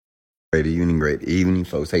Great evening,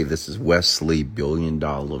 folks. Hey, this is Wesley, $1 billion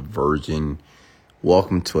virgin.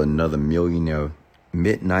 Welcome to another Millionaire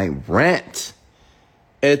Midnight Rant.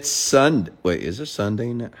 It's Sunday. Wait, is it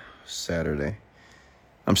Sunday now? Saturday.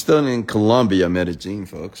 I'm still in Colombia, Medellin,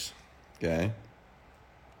 folks. Okay.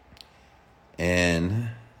 And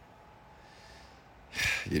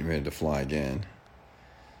getting ready to fly again.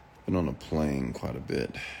 Been on a plane quite a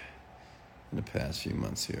bit in the past few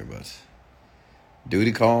months here, but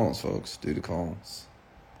duty calls, folks. Duty calls.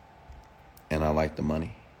 And I like the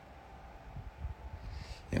money.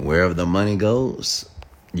 And wherever the money goes,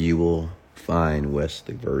 you will find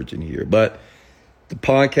Wesley Virgin here. But the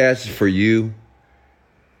podcast is for you.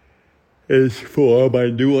 It's for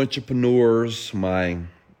my new entrepreneurs, my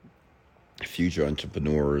future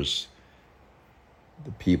entrepreneurs,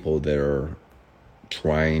 the people that are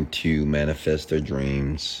trying to manifest their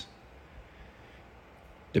dreams,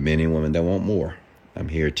 the men and women that want more. I'm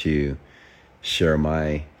here to share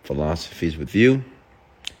my philosophies with you.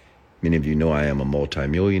 Many of you know I am a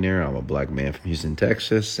multimillionaire. I'm a black man from Houston,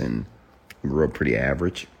 Texas, and grew up pretty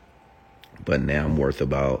average. But now I'm worth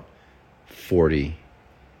about $40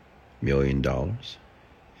 million.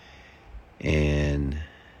 And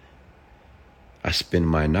I spend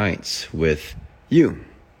my nights with you,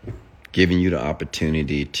 giving you the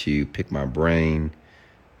opportunity to pick my brain,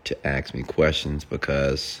 to ask me questions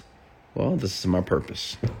because, well, this is my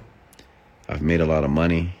purpose. I've made a lot of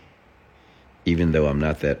money, even though I'm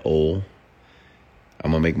not that old.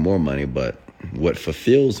 I'm going to make more money, but what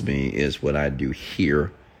fulfills me is what I do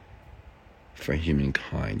here for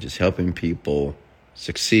humankind, just helping people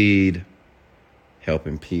succeed,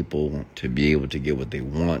 helping people to be able to get what they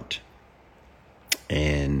want,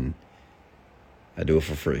 and I do it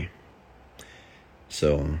for free.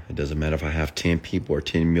 So it doesn't matter if I have 10 people or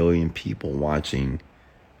 10 million people watching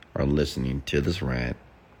or listening to this rant.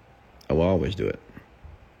 I will always do it.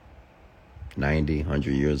 90,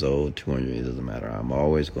 100 years old, 200, it doesn't matter. I'm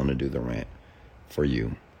always going to do the rant for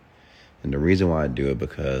you. And the reason why I do it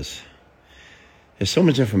because there's so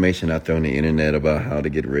much information out there on the internet about how to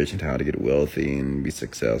get rich and how to get wealthy and be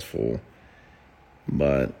successful.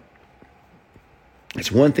 But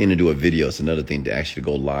it's one thing to do a video. It's another thing to actually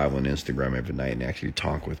go live on Instagram every night and actually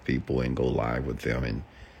talk with people and go live with them and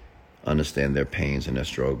understand their pains and their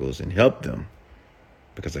struggles and help them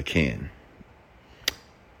because I can.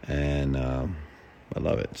 And I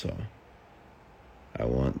love it. So I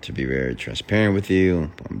want to be very transparent with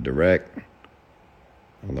you. I'm direct.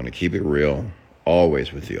 I'm going to keep it real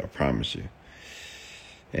always with you. I promise you.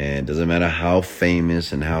 And it doesn't matter how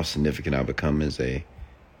famous and how significant I become as a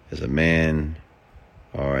man,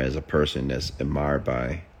 or as a person that's admired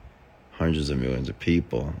by hundreds of millions of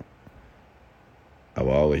people, I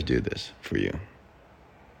will always do this for you.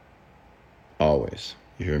 Always.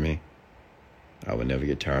 You hear me? I would never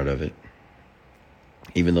get tired of it.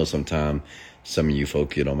 Even though sometimes some of you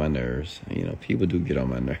folk get on my nerves. You know, people do get on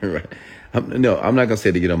my nerves. Right? I'm not going to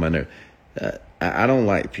say they get on my nerves. I don't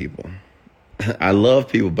like people. I love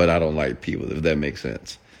people, but I don't like people, if that makes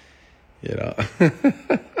sense. You know?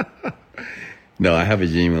 No, I have a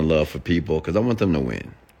genuine love for people because I want them to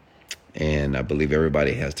win. And I believe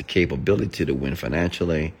everybody has the capability to win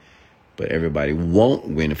financially, but everybody won't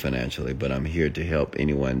win financially. But I'm here to help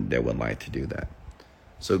anyone that would like to do that.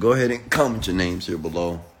 So go ahead and comment your names here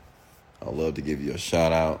below. I'd love to give you a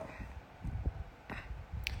shout out.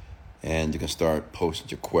 And you can start posting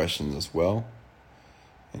your questions as well.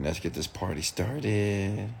 And let's get this party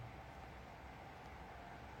started.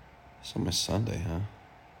 It's almost Sunday, huh?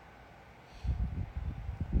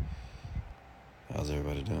 How's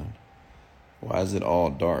everybody doing? Why is it all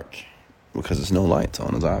dark? Because there's no lights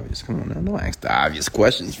on. It's obvious. Come on now. Don't ask the obvious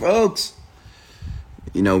questions, folks.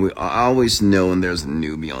 You know, I always know when there's a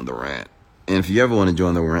newbie on the rant. And if you ever want to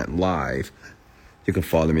join the rant live, you can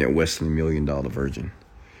follow me at Wesley $1 Million Virgin.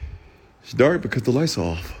 It's dark because the light's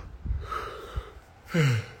off.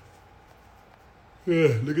 Yeah,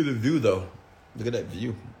 look at the view, though. Look at that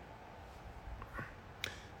view.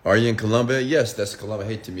 Are you in Colombia? Yes, that's Colombia. I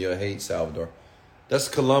hate Tamil. I hate Salvador. That's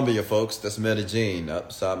Colombia, folks. That's Medellin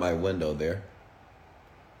outside my window there.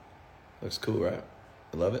 Looks cool, right?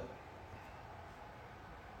 I love it.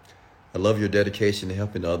 I love your dedication to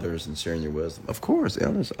helping others and sharing your wisdom. Of course,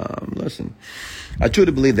 Ellis. Listen, I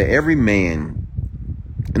truly believe that every man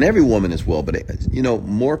and every woman as well, but, you know,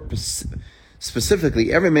 more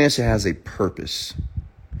specifically, every man should have a purpose.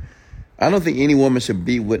 I don't think any woman should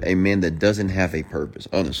be with a man that doesn't have a purpose,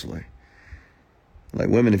 honestly. Like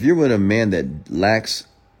women, if you're with a man that lacks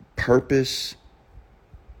purpose,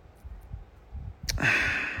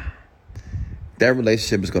 that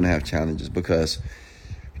relationship is going to have challenges because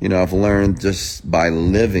I've learned just by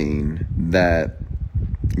living that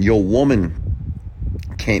your woman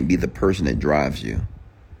can't be the person that drives you.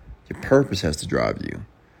 Your purpose has to drive you.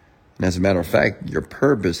 And as a matter of fact, your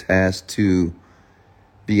purpose has to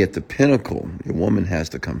be at the pinnacle. Your woman has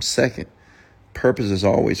to come second. Purpose is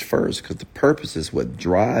always first, because the purpose is what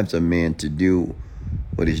drives a man to do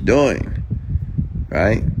what he's doing,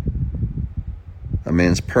 right? A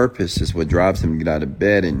man's purpose is what drives him to get out of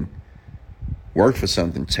bed and work for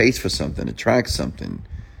something, chase for something, attract something.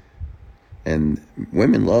 And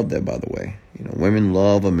women love that, by the way. Women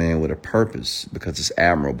love a man with a purpose because it's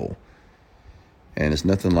admirable. And it's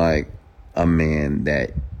nothing like a man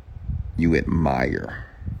that you admire.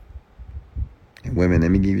 And women,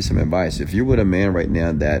 let me give you some advice. If you're with a man right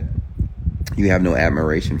now that you have no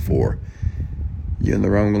admiration for, you're in the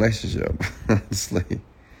wrong relationship, honestly,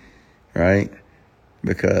 right?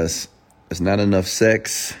 Because there's not enough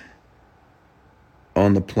sex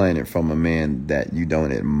on the planet from a man that you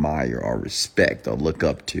don't admire or respect or look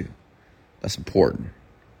up to. That's important,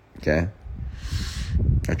 okay?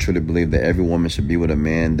 I truly believe that every woman should be with a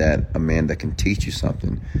man that can teach you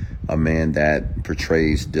something, a man that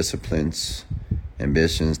portrays disciplines,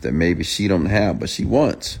 ambitions that maybe she don't have, but she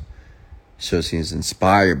wants. So she's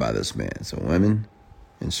inspired by this man. So women,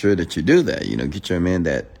 ensure that you do that. Get you a man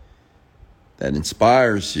that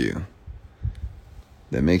inspires you,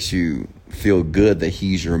 that makes you feel good that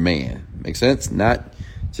he's your man. Make sense? Not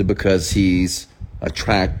just because he's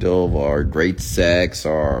attractive or great sex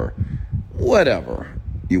or whatever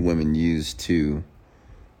you women use to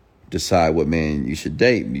decide what man you should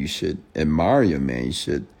date. You should admire your man. You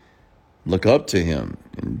should look up to him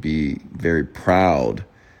and be very proud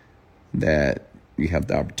that you have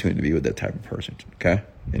the opportunity to be with that type of person, okay?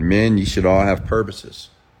 And men, you should all have purposes.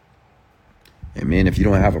 And men, if you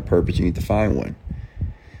don't have a purpose, you need to find one.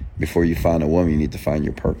 Before you find a woman, you need to find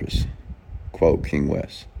your purpose. Quote King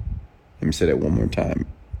West. Let me say that one more time.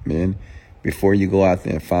 Men, before you go out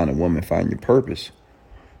there and find a woman, find your purpose.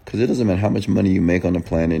 Because it doesn't matter how much money you make on the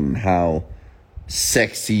planet and how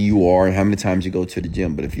sexy you are and how many times you go to the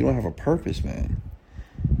gym. But if you don't have a purpose, man,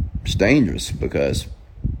 it's dangerous, because,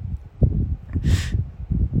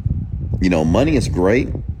 money is great.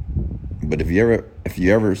 But if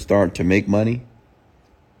you ever start to make money,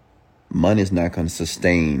 money is not going to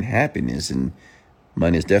sustain happiness, and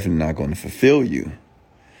money is definitely not going to fulfill you.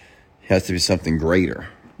 It has to be something greater.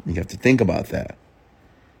 You have to think about that.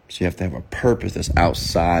 So you have to have a purpose that's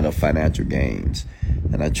outside of financial gains.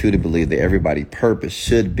 And I truly believe that everybody's purpose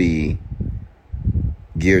should be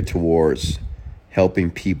geared towards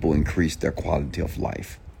helping people increase their quality of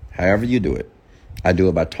life. However you do it. I do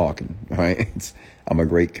it by talking, right? I'm a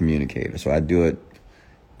great communicator. So I do it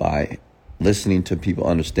by listening to people,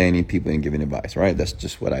 understanding people, and giving advice, right? That's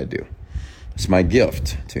just what I do. It's my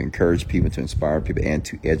gift to encourage people, to inspire people, and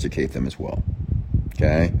to educate them as well,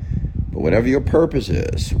 okay? But whatever your purpose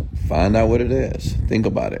is, find out what it is. Think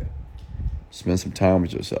about it. Spend some time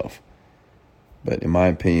with yourself. But in my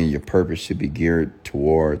opinion, your purpose should be geared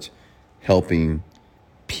towards helping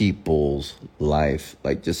people's life,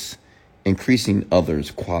 like just increasing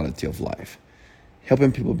others' quality of life,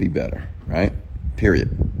 helping people be better, right?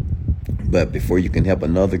 Period. But before you can help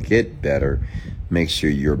another get better, make sure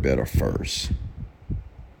you're better first.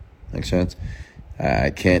 Make sense?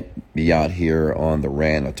 I can't be out here on the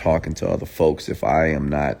rant or talking to other folks if I am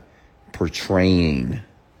not portraying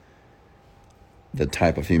the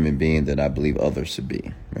type of human being that I believe others should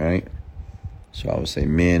be, right? So I would say,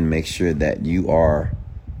 men, make sure that you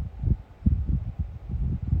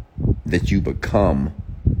become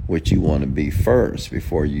what you want to be first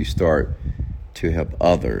before you start to help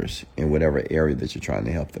others in whatever area that you're trying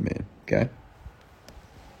to help them in, okay?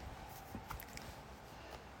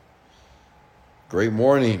 Great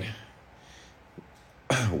morning.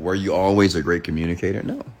 Were you always a great communicator?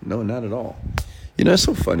 No, not at all. It's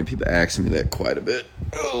so funny. People ask me that quite a bit.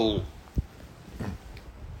 Oh,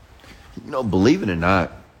 believe it or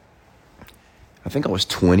not, I think I was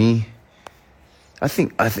 20. I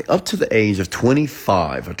think up to the age of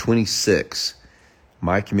 25 or 26,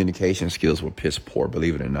 my communication skills were piss poor,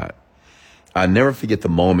 believe it or not. I never forget the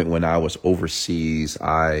moment when I was overseas.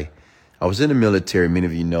 I was in the military. Many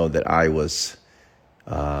of you know that I was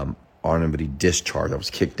honorably discharged. I was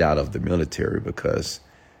kicked out of the military because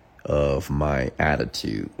of my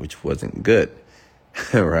attitude, which wasn't good,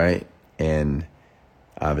 right? And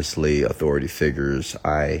obviously, authority figures,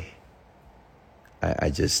 I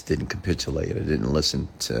just didn't capitulate. I didn't listen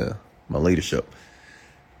to my leadership.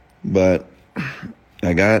 But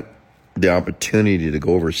I got the opportunity to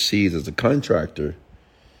go overseas as a contractor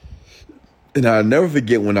And I'll never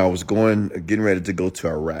forget when I was getting ready to go to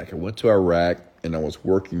Iraq. I went to Iraq and I was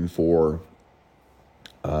working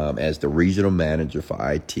as the regional manager for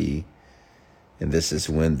IT. And this is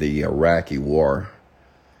when the Iraqi war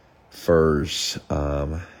first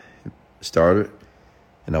started.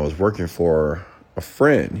 And I was working for a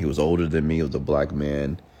friend. He was older than me. He was a black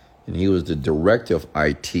man. And he was the director of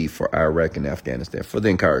IT for Iraq and Afghanistan, for the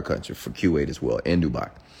entire country, for Kuwait as well, and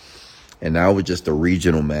Dubai. And I was just the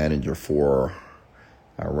regional manager for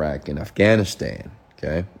Iraq and Afghanistan,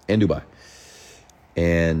 okay, and Dubai.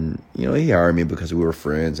 And, he hired me because we were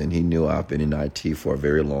friends, and he knew I've been in IT for a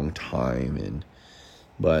very long time.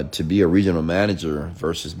 But to be a regional manager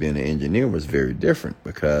versus being an engineer was very different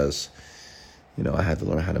because, I had to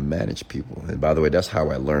learn how to manage people. And by the way, that's how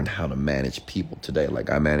I learned how to manage people today. Like,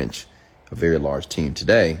 I manage a very large team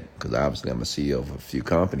today because obviously I'm a CEO of a few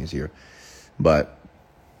companies here. But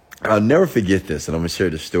I'll never forget this, and I'm going to share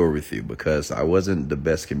this story with you because I wasn't the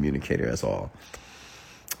best communicator at all.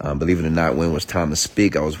 Believe it or not, when it was time to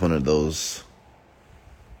speak, I was one of those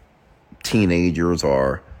teenagers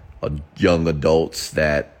or young adults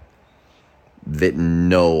that didn't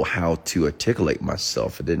know how to articulate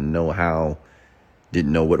myself. I didn't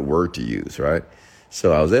know what word to use, right?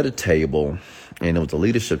 So I was at a table, and it was a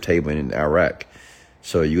leadership table in Iraq.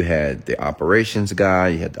 So you had the operations guy,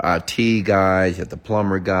 you had the IT guy, you had the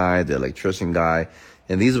plumber guy, the electrician guy,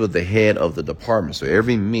 and these were the head of the department. So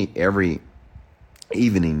every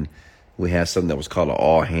evening, we had something that was called an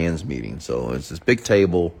all hands meeting. So it's this big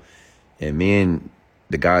table, and me and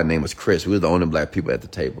the guy's name was Chris. We were the only black people at the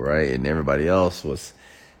table, right? And everybody else was,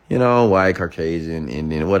 white, Caucasian,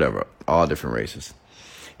 Indian, whatever, all different races.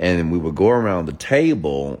 And we would go around the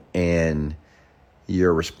table, and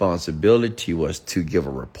your responsibility was to give a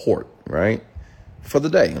report, right, for the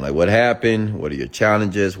day. Like, what happened? What are your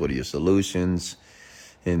challenges? What are your solutions?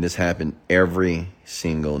 And this happened every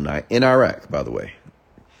single night in Iraq, by the way.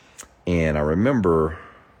 And I remember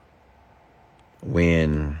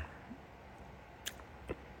when,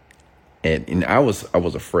 and I was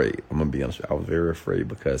afraid. I'm going to be honest with you. I was very afraid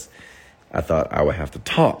because I thought I would have to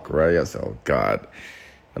talk, right? I said, oh, God,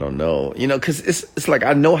 I don't know. Because it's like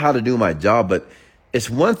I know how to do my job, but it's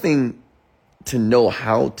one thing to know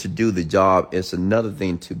how to do the job. It's another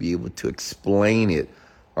thing to be able to explain it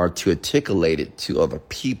or to articulate it to other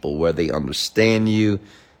people where they understand you.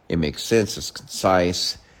 It makes sense. It's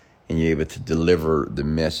concise, and you're able to deliver the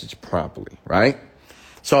message properly, right?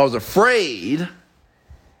 So I was afraid,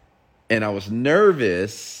 and I was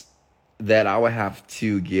nervous that I would have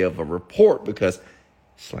to give a report because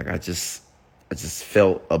it's like I just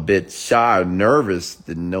felt a bit shy, nervous,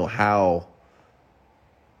 didn't know how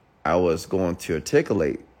I was going to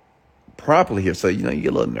articulate properly here. So, you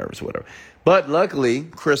get a little nervous or whatever. But luckily,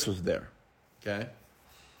 Chris was there, okay?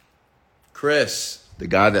 Chris, the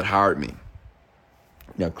guy that hired me.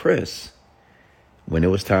 Now, Chris, when it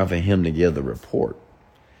was time for him to give the report,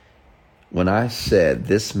 when I said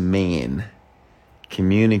this man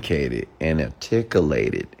communicated and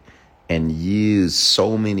articulated and used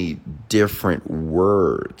so many different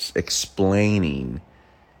words explaining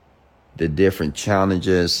the different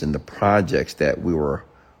challenges and the projects that we were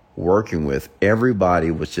working with,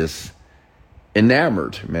 everybody was just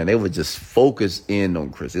enamored, man. They would just focus in on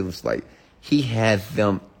Chris. It was like he had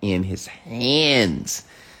them in his hands.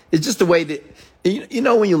 It's just the way that,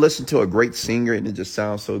 when you listen to a great singer and it just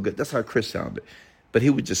sounds so good. That's how Chris sounded. But he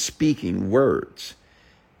was just speaking words.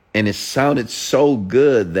 And it sounded so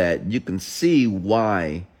good that you can see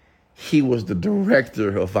why he was the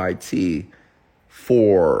director of IT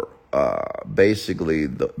for basically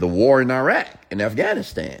the war in Iraq and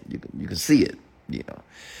Afghanistan. You can see it,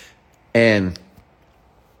 And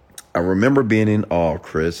I remember being in awe,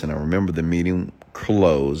 Chris, and I remember the meeting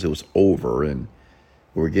closed. It was over, and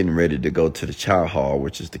we were getting ready to go to the chow hall,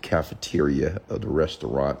 which is the cafeteria of the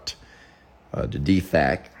restaurant, the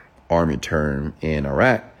DFAC, Army term in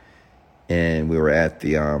Iraq. And we were at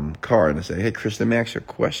the car, and I said, hey, Chris, let me ask you a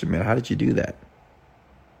question, man. How did you do that?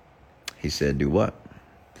 He said, do what?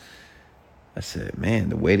 I said, man,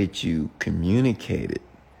 the way that you communicated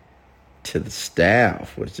to the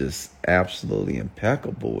staff was just absolutely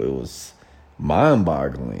impeccable. It was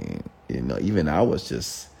mind-boggling. Even I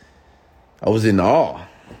was in awe.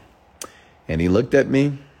 And he looked at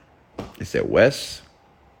me. He said, Wes,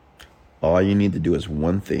 all you need to do is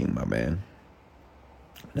one thing, my man.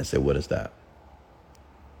 And I said, what is that?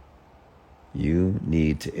 You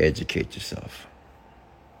need to educate yourself.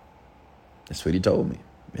 That's what he told me.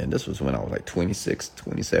 And this was when I was like 26,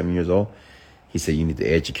 27 years old. He said, you need to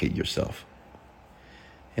educate yourself.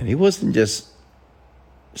 And he wasn't just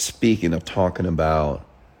speaking of talking about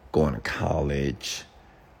going to college,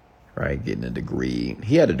 right? Getting a degree.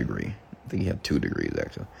 He had a degree. I think he had 2 degrees,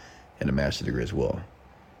 actually, and a master's degree as well.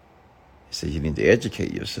 He said you need to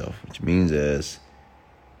educate yourself, which means is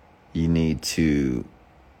you need to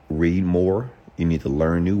read more. You need to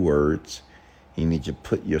learn new words. You need to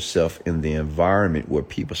put yourself in the environment where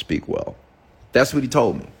people speak well. That's what he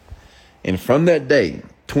told me. And from that day,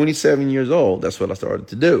 27 years old, that's what I started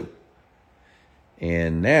to do.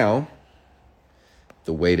 And now,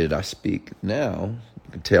 the way that I speak now,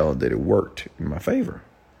 you can tell that it worked in my favor.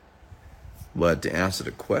 But to answer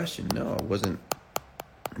the question, no, I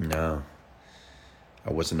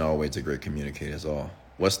wasn't always a great communicator at all.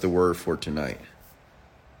 What's the word for tonight?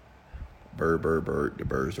 Bird, bird, bird. The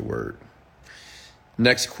bird's the word.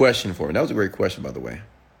 Next question for me. That was a great question, by the way.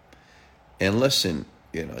 And listen,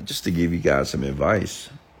 just to give you guys some advice,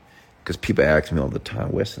 because people ask me all the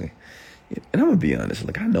time, Wesley, and I'm going to be honest,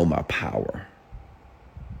 I know my power.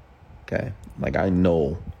 Okay? I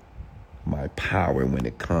know my power when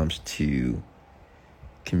it comes to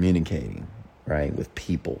communicating, right, with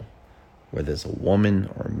people. Whether it's a woman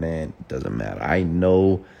or a man, it doesn't matter. I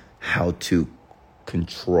know how to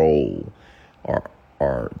control or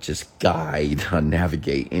just guide or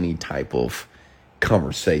navigate any type of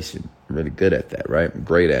conversation. I'm really good at that, right? I'm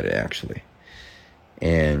great at it, actually.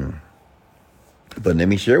 But let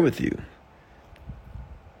me share with you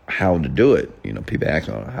how to do it. People ask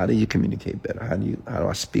me, how do you communicate better? How do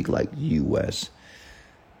I speak like you, Wes?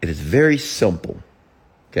 It is very simple.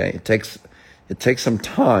 Okay, it takes some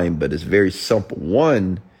time, but it's very simple.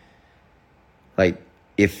 One,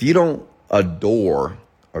 if you don't adore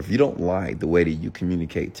or if you don't like the way that you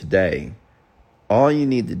communicate today, all you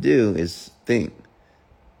need to do is think.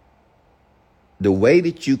 The way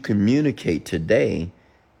that you communicate today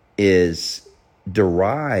is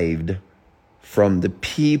derived from the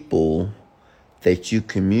people that you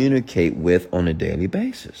communicate with on a daily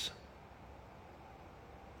basis.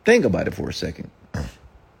 Think about it for a second.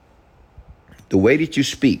 The way that you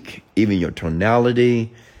speak, even your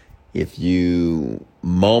tonality, if you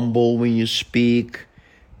mumble when you speak,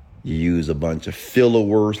 you use a bunch of filler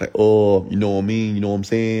words like, oh, you know what I mean? You know what I'm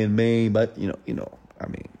saying, man? But,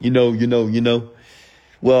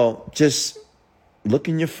 Well, just look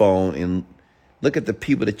in your phone and look at the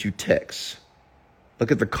people that you text.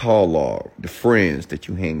 Look at the call log, the friends that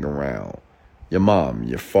you hang around, your mom,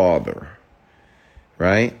 your father,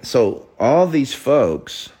 right? So all these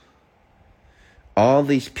folks, all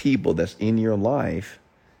these people that's in your life,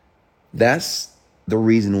 that's the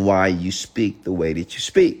reason why you speak the way that you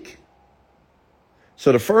speak.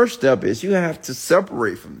 So the first step is you have to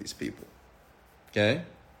separate from these people. Okay?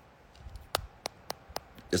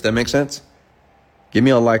 Does that make sense? Give me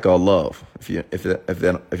a like or a love if you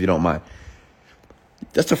don't mind.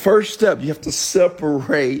 That's the first step. You have to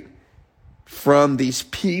separate from these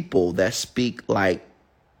people that speak like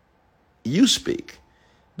you speak,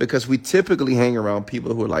 because we typically hang around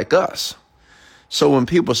people who are like us. So when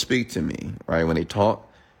people speak to me, right, when they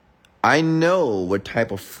talk, I know what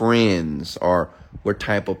type of friends or what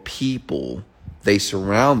type of people they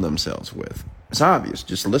surround themselves with. It's obvious.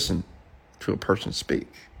 Just listen to a person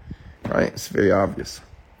speak, right? It's very obvious.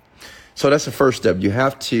 So that's the first step. You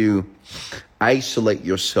have to isolate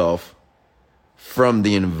yourself from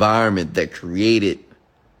the environment that created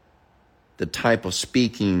the type of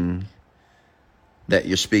speaking that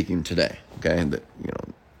you're speaking today. Okay, and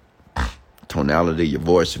tonality, your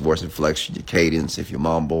voice inflection, your cadence, if you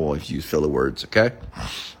mumble, if you use filler words, okay?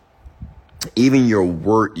 Even your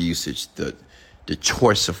word usage, the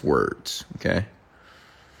choice of words, okay?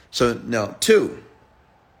 So now, 2,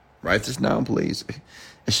 write this down, please,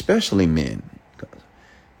 especially men.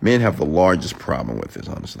 Men have the largest problem with this,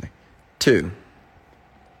 honestly. 2,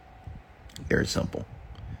 very simple.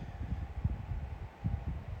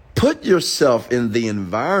 Put yourself in the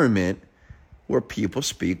environment where people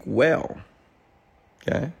speak well.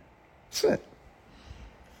 Okay? That's it.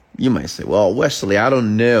 You might say, well, Wesley, I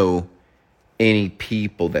don't know any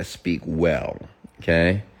people that speak well.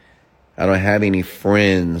 Okay? I don't have any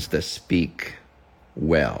friends that speak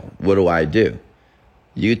well. What do?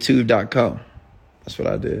 YouTube.com. That's what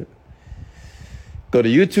I did. Go to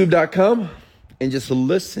YouTube.com and just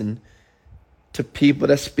listen to people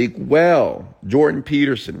that speak well. Jordan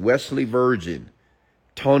Peterson, Wesley Virgin,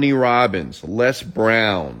 Tony Robbins, Les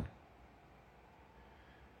Brown.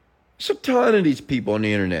 There's a ton of these people on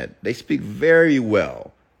the internet. They speak very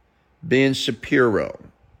well. Ben Shapiro.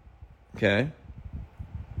 Okay?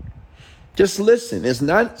 Just listen. It's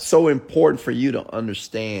not so important for you to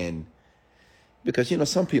understand, because,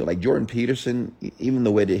 some people like Jordan Peterson, even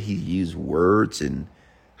the way that he used words and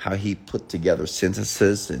how he put together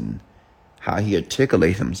sentences and how he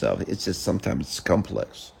articulates himself. It's just sometimes it's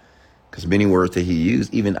complex because many words that he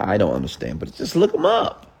used, even I don't understand, but just look them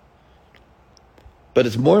up. But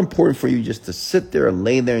it's more important for you just to sit there and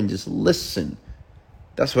lay there and just listen.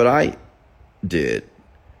 That's what I did.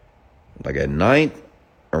 Like at night,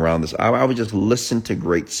 around this hour, I would just listen to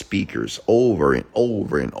great speakers over and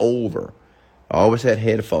over and over. I always had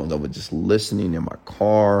headphones. I was just listening in my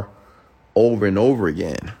car over and over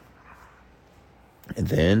again. And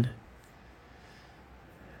then,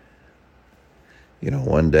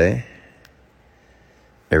 one day,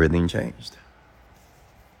 everything changed.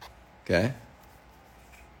 Okay?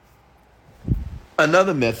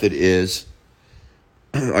 Another method is,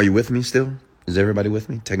 are you with me still? Is everybody with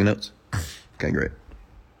me? Taking notes? Okay, great.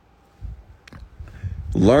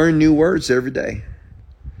 Learn new words every day.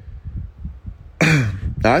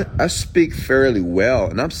 I speak fairly well,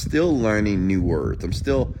 and I'm still learning new words. I'm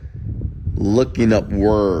still looking up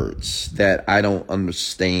words that I don't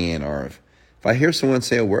understand, or if I hear someone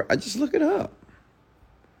say a word, I just look it up.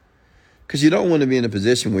 Because you don't want to be in a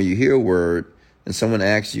position where you hear a word and someone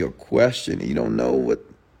asks you a question and you don't know what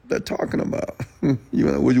they're talking about.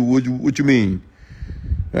 What you mean?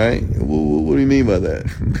 Right? What do you mean by that?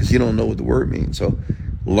 Because you don't know what the word means. So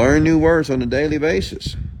learn new words on a daily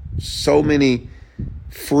basis. So many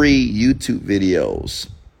free YouTube videos,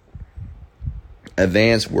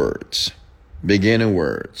 advanced words, beginner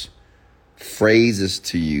words, phrases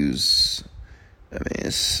to use. I mean,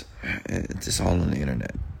 it's all on the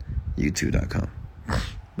internet. YouTube.com.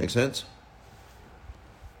 Make sense?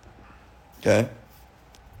 Okay?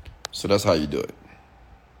 So that's how you do it.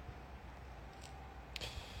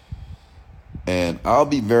 And I'll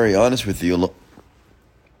be very honest with you. Look,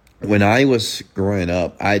 when I was growing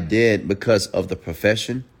up, I did, because of the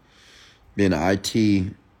profession, being an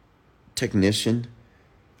IT technician,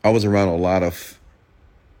 I was around a lot of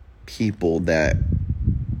people that,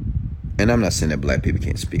 and I'm not saying that black people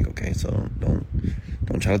can't speak, okay? So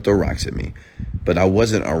don't try to throw rocks at me. But I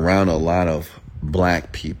wasn't around a lot of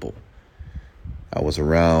black people. I was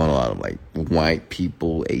around a lot of like white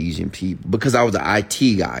people, Asian people, because I was an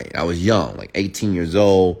IT guy. I was young, like 18 years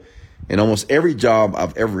old. And almost every job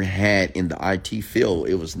I've ever had in the IT field,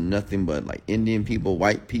 it was nothing but like Indian people,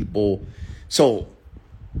 white people. So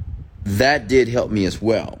that did help me as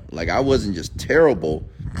well. Like I wasn't just terrible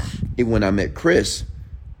even when I met Chris,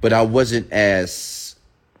 but I wasn't as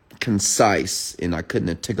concise and I couldn't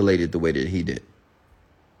articulate it the way that he did.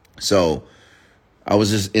 So I was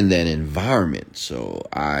just in that environment. So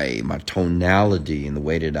my tonality and the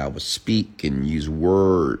way that I would speak and use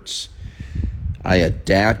words, I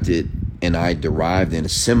adapted and I derived and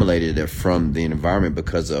assimilated it from the environment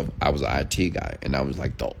because I was an IT guy and I was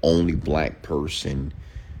like the only black person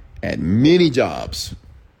at many jobs.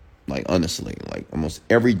 Like honestly, like almost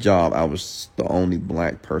every job, I was the only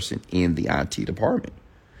black person in the IT department.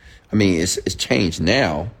 I mean, it's changed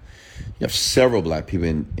now. You have several black people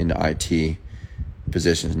in the IT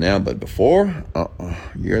positions now, but before,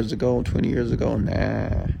 years ago, 20 years ago,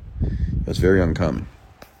 it was very uncommon.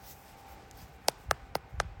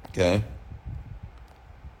 Okay?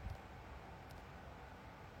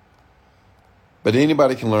 But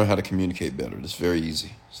anybody can learn how to communicate better. It's very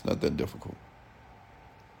easy. It's not that difficult.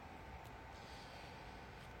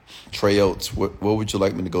 Trey Oates, what would you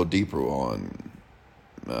like me to go deeper on,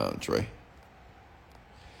 Trey?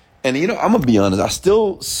 And, I'm going to be honest, I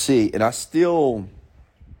still see, and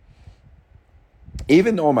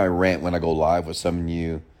even on my rant when I go live with some of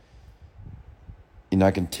you,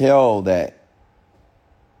 I can tell that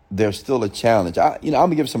there's still a challenge. I'm going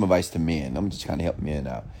to give some advice to men. I'm just trying to help men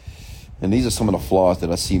out. And these are some of the flaws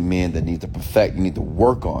that I see men that need to perfect, you need to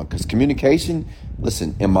work on. Because communication,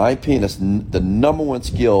 listen, in my opinion, that's the number one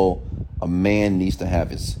skill a man needs to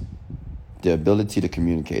have is the ability to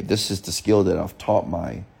communicate. This is the skill that I've taught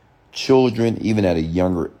my children, even at a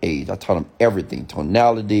younger age. I taught them everything: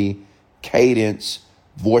 tonality, cadence,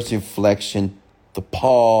 voice inflection, the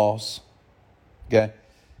pause. Okay?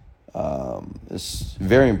 It's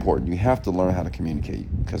very important. You have to learn how to communicate,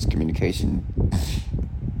 because communication,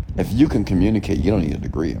 if you can communicate, you don't need a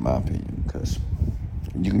degree, in my opinion, because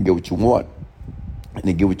you can get what you want. And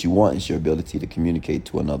to get what you want is your ability to communicate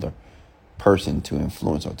to another person, to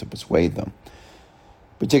influence or to persuade them.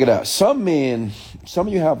 But check it out. Some men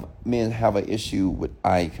have an issue with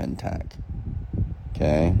eye contact.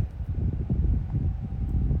 Okay?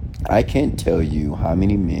 I can't tell you how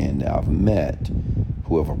many men that I've met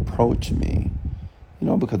who have approached me,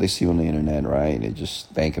 because they see on the internet, right? They just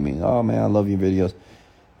thanking me. Oh, man, I love your videos.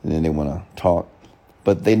 And then they want to talk.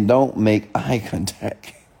 But they don't make eye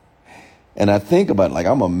contact. And I think about it, like,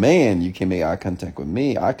 I'm a man, you can make eye contact with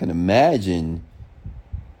me. I can imagine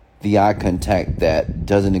the eye contact that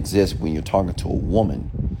doesn't exist when you're talking to a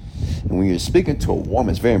woman. And when you're speaking to a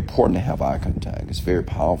woman, it's very important to have eye contact. It's very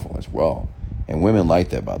powerful as well. And women like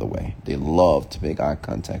that, by the way. They love to make eye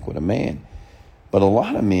contact with a man. But a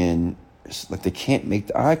lot of men, it's like they can't make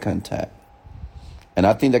the eye contact. And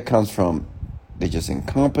I think that comes from they're just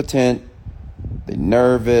incompetent, they're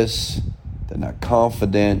nervous, they're not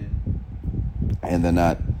confident, and they're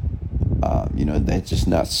not, they're just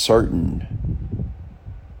not certain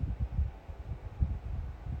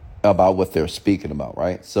about what they're speaking about,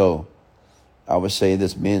 right? So I would say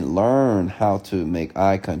this: men, learn how to make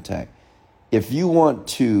eye contact. If you want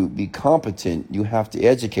to be competent, you have to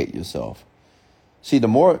educate yourself. See,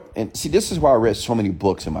 this is why I read so many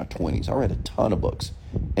books in my 20s. I read a ton of books.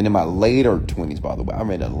 And in my later 20s, by the way, I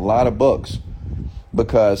read a lot of books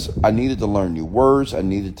because I needed to learn new words. I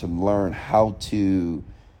needed to learn how to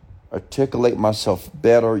articulate myself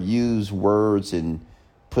better, use words and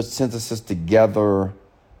put sentences together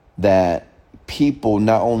that people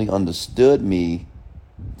not only understood me,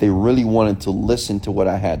 they really wanted to listen to what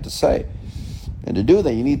I had to say. And to do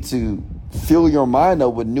that, you need to fill your mind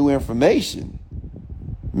up with new information.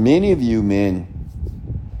 Many of you men,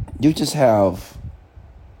 you just have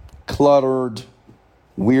cluttered,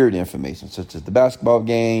 weird information, such as the basketball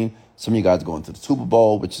game. Some of you guys going to the Super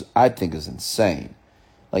Bowl, which I think is insane.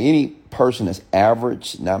 Like, any person that's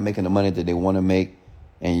average, not making the money that they want to make,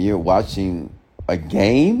 and you're watching a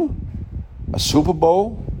game, a Super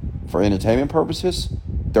Bowl, for entertainment purposes,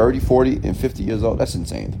 30, 40, and 50 years old, that's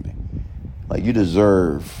insane to me. Like, you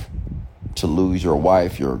deserve to lose your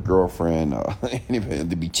wife, your girlfriend, or anybody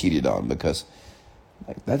to be cheated on, because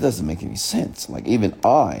like, that doesn't make any sense. Like, even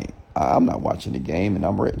I'm not watching the game, and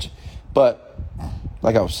I'm rich. But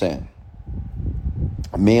like I was saying,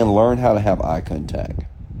 men, learn how to have eye contact.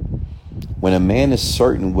 When a man is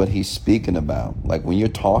certain what he's speaking about, like when you're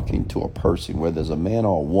talking to a person, whether it's a man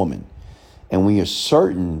or a woman, and when you're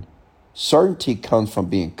certain, certainty comes from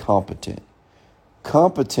being competent.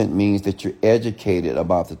 Competent means that you're educated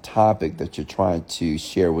about the topic that you're trying to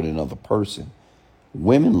share with another person.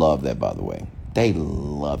 Women love that, by the way. They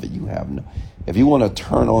love it. If you want to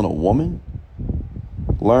turn on a woman,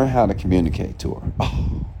 learn how to communicate to her.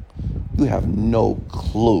 Oh, you have no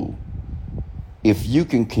clue. If you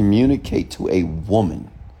can communicate to a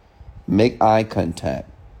woman, make eye contact,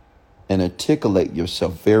 and articulate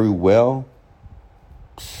yourself very well,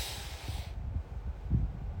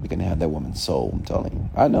 you can have that woman's soul, I'm telling you.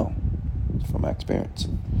 I know from my experience.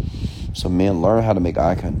 So men, learn how to make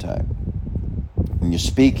eye contact. When you're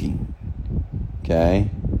speaking, okay?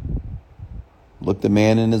 Look the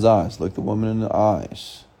man in his eyes. Look the woman in the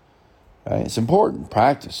eyes. Right? It's important.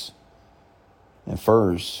 Practice. And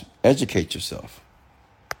first, educate yourself.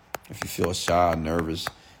 If you feel shy, nervous,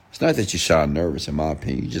 it's not that you're shy and nervous, in my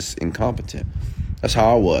opinion. You're just incompetent. That's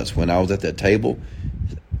how I was when I was at that table.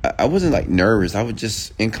 I wasn't like nervous. I was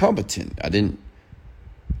just incompetent. I didn't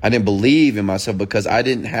believe in myself because I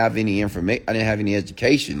didn't have any information. I didn't have any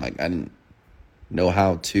education. Like, I didn't know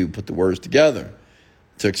how to put the words together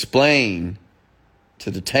to explain to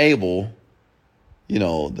the table,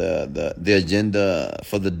 the agenda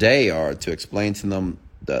for the day, or to explain to them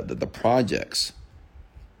the projects,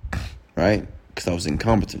 right? Because I was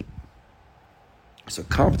incompetent. So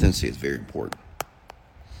competency is very important.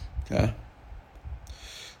 Okay.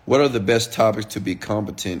 What are the best topics to be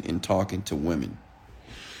competent in talking to women?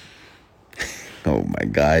 Oh my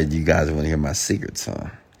God, you guys want to hear my secrets, huh?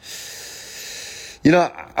 I'm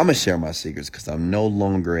going to share my secrets because I'm no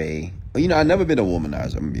longer I've never been a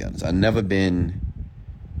womanizer, I'm going to be honest. I've never been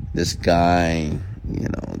this guy,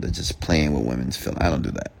 that's just playing with women's feelings. I don't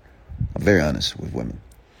do that. I'm very honest with women.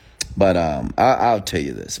 But I'll tell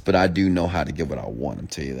you this, but I do know how to get what I want. I'll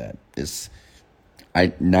tell you that.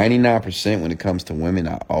 99% when it comes to women,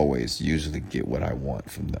 I always usually get what I want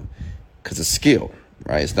from them because it's skill,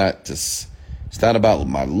 right? It's not about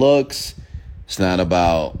my looks. It's not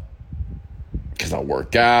about because I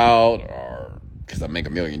work out or because I make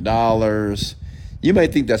 $1 million. You may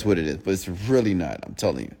think that's what it is, but it's really not. I'm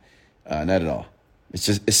telling you, not at all.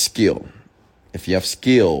 It's skill. If you have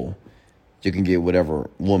skill, you can get whatever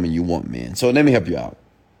woman you want, man. So let me help you out.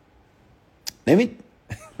 Let me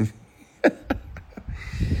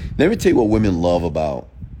tell you what women love about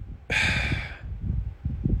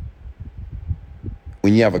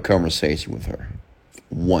when you have a conversation with her.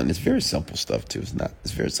 One, it's very simple stuff too.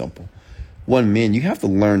 It's very simple. One, men, you have to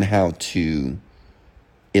learn how to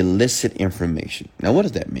elicit information. Now, what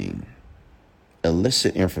does that mean?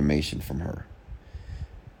 Elicit information from her.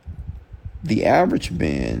 The average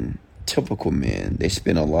man typical men, they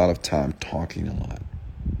spend a lot of time talking a lot.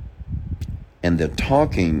 And they're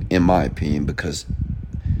talking, in my opinion, because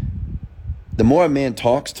the more a man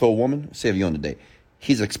talks to a woman, say if you're on a date,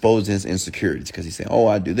 he's exposing his insecurities because he's saying, oh,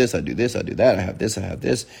 I do this, I do this, I do that, I have this, I did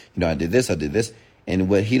this, I did this. And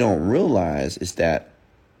what he don't realize is that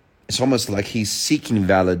it's almost like he's seeking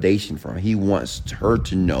validation from her. He wants her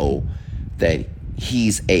to know that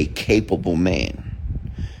he's a capable man.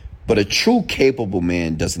 But a true capable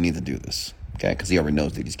man doesn't need to do this, okay? Because he already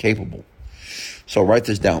knows that he's capable. So write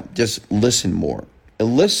this down. Just listen more.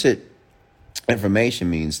 Illicit information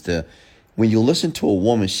means when you listen to a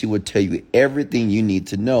woman, she would tell you everything you need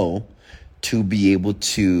to know to be able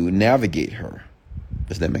to navigate her.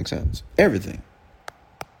 Does that make sense? Everything.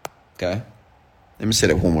 Okay? Let me say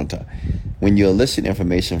that one more time. When you elicit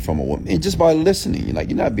information from a woman, and just by listening, you're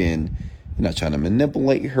not trying to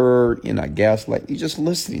manipulate her, you're not gaslighting, you're just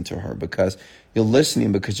listening to her because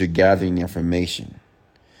you're gathering information.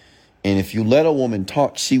 And if you let a woman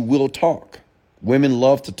talk, she will talk. Women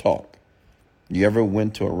love to talk. You ever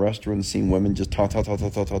went to a restaurant and seen women just talk?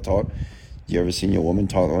 You ever seen your woman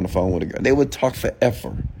talk on the phone with a girl? They would talk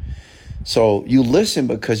forever. So you listen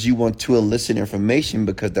because you want to elicit information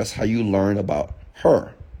because that's how you learn about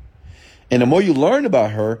her. And the more you learn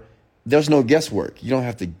about her, there's no guesswork. You don't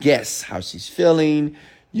have to guess how she's feeling.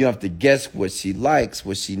 You don't have to guess what she likes,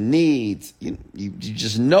 what she needs. You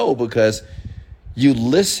just know because you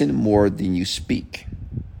listen more than you speak.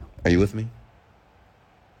 Are you with me?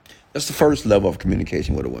 That's the first level of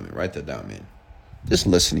communication with a woman. Write that down, man. Just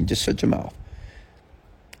listening. Just shut your mouth.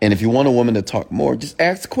 And if you want a woman to talk more, just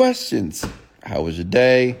ask questions. How was your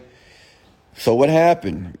day? So what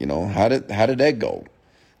happened? How did that go?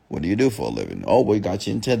 What do you do for a living? Oh, what got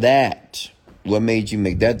you into that? What made you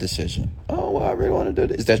make that decision? Oh, well, I really want to do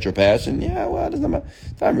this. Is that your passion? Yeah, well,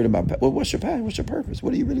 it's not really my passion. Well, what's your passion? What's your purpose?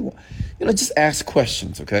 What do you really want? Just ask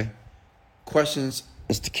questions, okay? Questions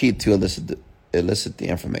is the key to elicit the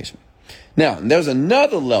information. Now, there's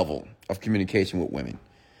another level of communication with women.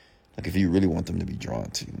 Like if you really want them to be drawn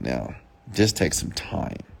to you. Now, just take some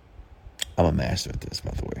time. I'm a master at this,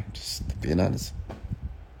 by the way, just being honest.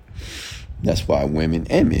 That's why women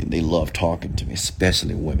and men, they love talking to me,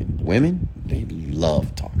 especially women. Women, they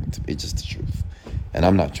love talking to me. It's just the truth. And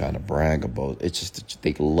I'm not trying to brag about it. It's just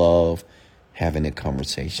they love having a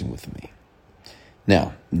conversation with me.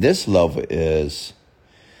 Now, this level is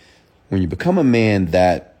when you become a man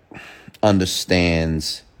that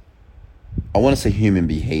understands, I want to say human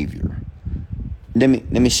behavior. Let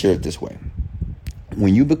me share it this way.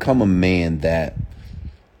 When you become a man that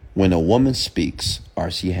when a woman speaks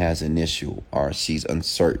or she has an issue or she's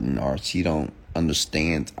uncertain or she don't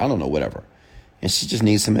understand, I don't know, whatever, and she just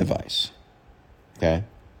needs some advice, okay?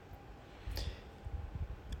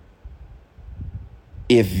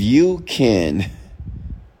 If you can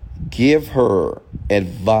give her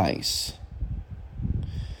advice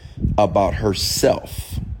about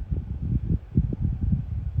herself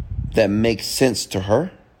that makes sense to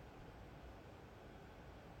her,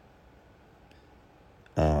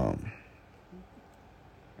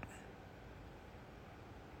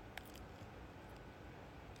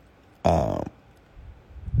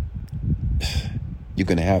 you're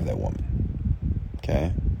going to have that woman,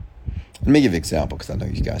 okay? Let me give you an example because I know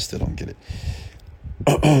you guys still don't get it.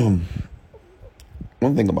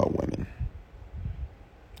 One thing about women,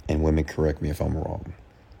 and women correct me if I'm wrong,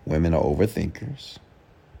 women are overthinkers,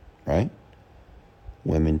 right?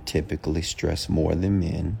 Women typically stress more than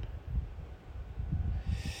men.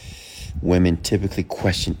 Women typically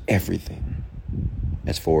question everything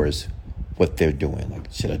as far as what they're doing.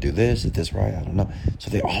 Like, should I do this? Is this right? I don't know. So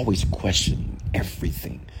they're always questioning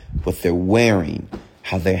everything. What they're wearing,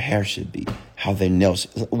 how their hair should be, how their nails.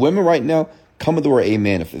 Women right now, comment the word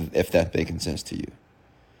amen if that's making sense to you.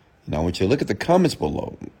 Now, I want you to look at the comments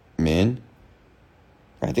below. Men,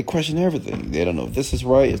 right? They question everything. They don't know if this is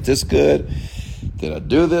right. Is this good? Did I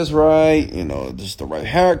do this right? This is the right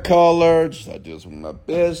hair color. Should I do this with my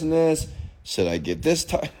business? Should I get this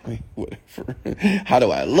type? Whatever. How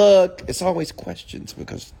do I look? It's always questions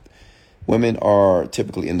because women are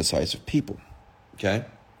typically indecisive people. Okay?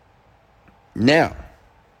 Now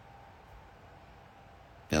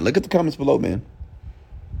look at the comments below, man.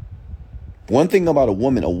 One thing about a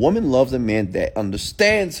woman loves a man that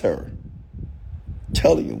understands her. I'm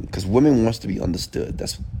telling you, because women wants to be understood.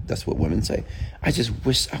 That's what women say. I just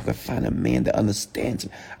wish I could find a man that understands her.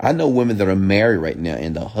 I know women that are married right now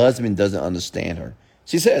and the husband doesn't understand her.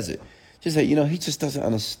 She says it. She said, he just doesn't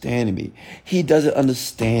understand me. He doesn't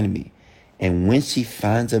understand me. And when she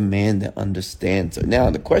finds a man that understands her. Now,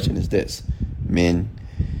 the question is this, men,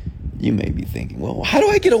 You may be thinking, well, how do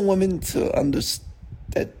I get a woman to understand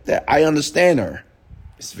that I understand her?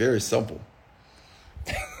 It's very simple.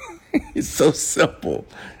 It's so simple.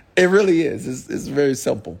 It really is. It's very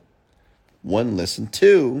simple. One, listen.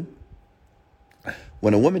 Two,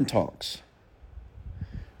 when a woman talks,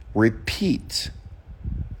 repeat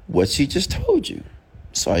what she just told you.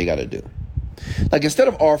 That's all you got to do. Like, instead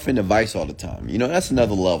of offering advice all the time, that's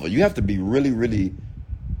another level. You have to be really, really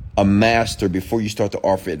a master before you start to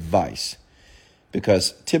offer advice.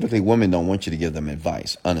 Because typically women don't want you to give them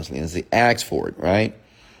advice, honestly, as they ask for it, right?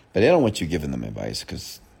 But they don't want you giving them advice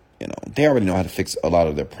because, they already know how to fix a lot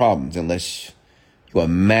of their problems unless you're a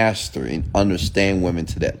master and understand women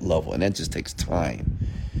to that level. And that just takes time,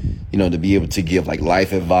 to be able to give like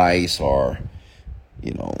life advice or,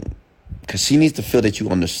 because she needs to feel that you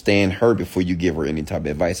understand her before you give her any type of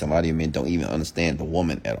advice. A lot of you men don't even understand the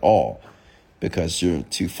woman at all because you're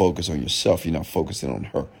too focused on yourself. You're not focusing on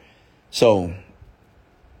her. So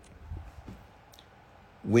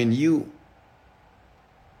when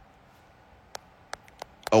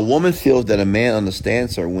a woman feels that a man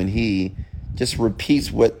understands her when he just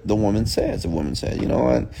repeats what the woman says. The woman says,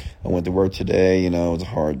 I went to work today, it was a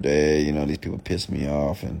hard day, these people pissed me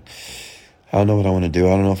off and I don't know what I want to do.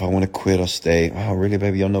 I don't know if I want to quit or stay. Oh, really,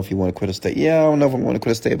 baby? You don't know if you want to quit or stay? Yeah, I don't know if I want to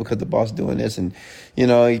quit or stay because the boss is doing this and, he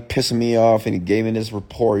pissing me off and he gave me this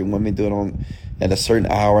report. He wanted me to do it at a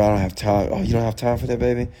certain hour. I don't have time. Oh, you don't have time for that,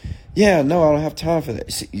 baby? Yeah, no, I don't have time for that.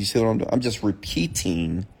 You see what I'm doing? I'm just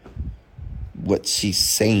repeating what she's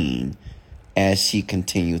saying as she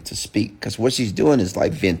continues to speak. Because what she's doing is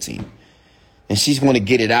like venting. And she's going to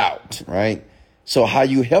get it out, right? So how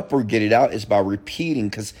you help her get it out is by repeating,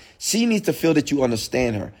 because she needs to feel that you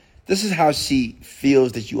understand her. This is how she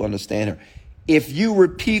feels that you understand her. If you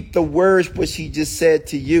repeat the words what she just said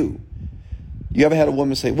to you. You ever had a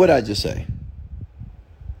woman say, what did I just say?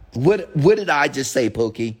 What did I just say,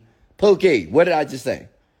 Pokey? Pokey, what did I just say?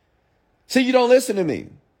 See, you don't listen to me.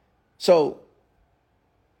 So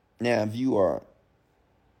now if you are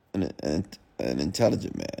an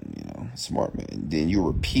intelligent man, smart man, then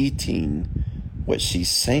you're repeating what she's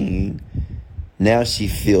saying. Now she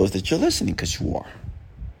feels that you're listening because you are.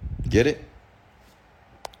 Get it?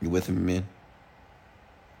 You with me, man?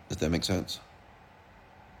 Does that make sense?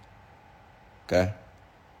 Okay.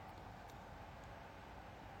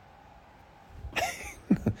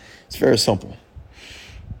 It's very simple.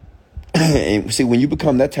 And see, when you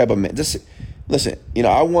become that type of man, listen,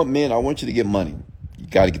 I want you to get money. You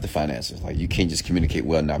got to get the finances. Like, you can't just communicate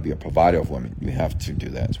well and not be a provider of women. You have to do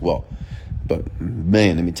that as well. But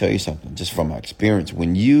man, let me tell you something, just from my experience,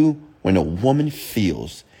 when a woman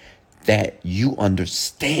feels that you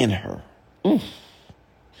understand her,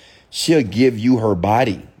 she'll give you her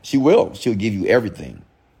body. She will. She'll give you everything.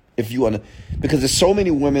 Because there's so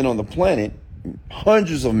many women on the planet,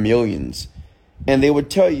 hundreds of millions, and they would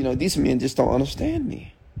tell you, these men just don't understand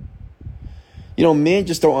me. Men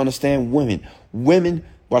just don't understand women. Women,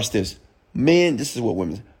 watch this. Men, this is what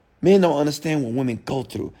men don't understand what women go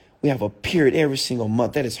through. We have a period every single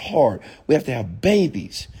month. That is hard. We have to have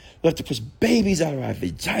babies. We have to push babies out of our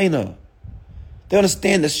vagina. They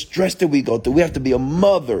understand the stress that we go through. We have to be a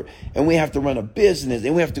mother, and we have to run a business,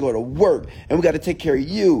 and we have to go to work, and we got to take care of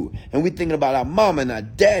you. And we're thinking about our mama and our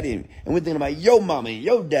daddy, and we're thinking about your mama and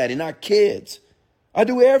your daddy and our kids. I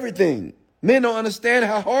do everything. Men don't understand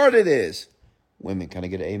how hard it is. Women, can I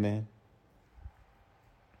get an amen?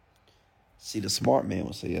 See, the smart man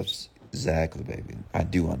will say, yes, exactly, baby. I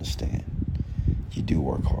do understand. You do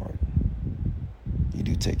work hard. You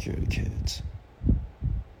do take care of the kids.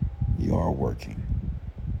 You are working.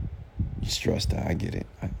 You're stressed out. I get it.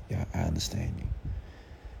 I understand you.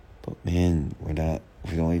 But men, we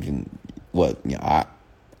don't even,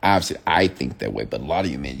 obviously I think that way, but a lot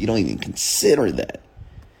of you men, you don't even consider that.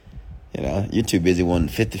 You're too busy wanting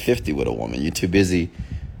 50-50 with a woman. You're too busy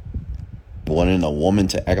wanting a woman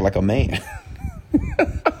to act like a man.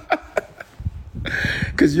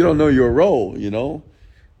 Because you don't know your role,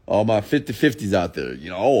 All my 50-50s out there,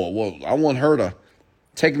 I want her to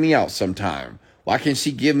take me out sometime. Why can't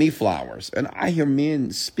she give me flowers? And I hear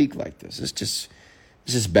men speak like this. It's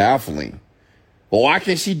just baffling. Well, why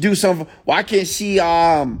can't she do something? Why can't she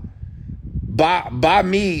buy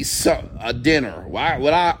me a dinner? Why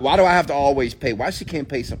do I have to always pay? Why she can't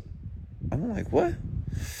pay some? I'm like, what?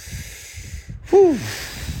 Whew.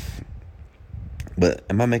 But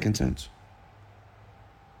am I making sense?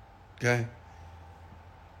 Okay.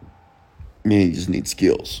 You just need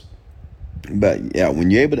skills. But yeah, when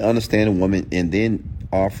you're able to understand a woman and then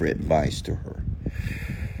offer advice to her,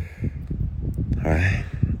 all right?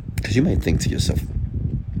 Because you may think to yourself,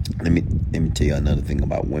 Let me tell you another thing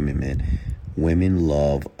about women, man. Women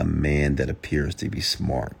love a man that appears to be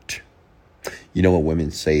smart. You know what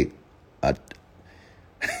women say?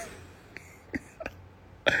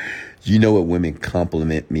 You know what women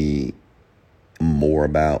compliment me more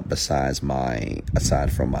about aside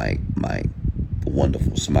from my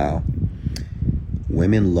wonderful smile?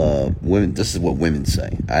 Women. This is what women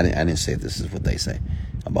say. I didn't say this is what they say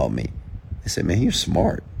about me. They say, man, you're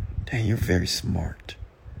smart. Dang, you're very smart.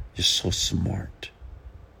 You're so smart.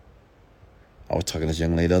 I was talking to this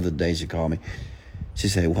young lady the other day. She called me. She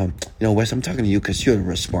said, well, Wes, I'm talking to you because you're a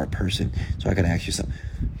real smart person. So I got to ask you something.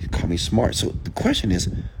 You call me smart. So the question is,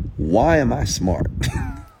 why am I smart?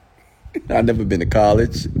 I've never been to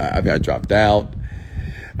college. I dropped out.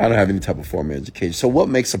 I don't have any type of formal education. So what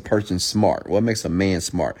makes a person smart? What makes a man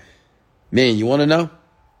smart? Man, you want to know?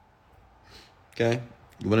 Okay.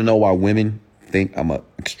 You want to know why women think I'm an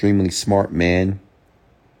extremely smart man,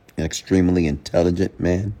 an extremely intelligent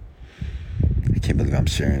man? I can't believe I'm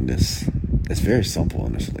sharing this. It's very simple,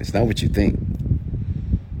 honestly. It's not what you think.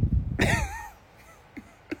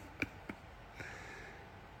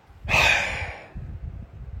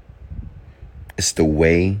 It's the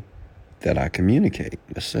way that I communicate.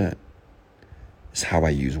 That's it. It's how I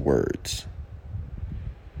use words.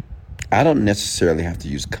 I don't necessarily have to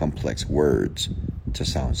use complex words to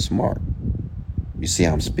sound smart. You see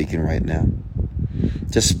how I'm speaking right now?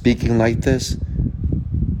 Just speaking like this,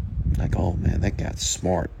 like, oh man, that guy's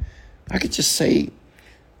smart. I could just say,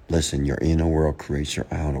 listen, your inner world creates your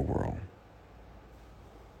outer world.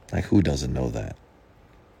 Like, who doesn't know that?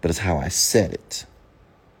 But it's how I said it.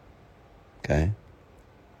 Okay?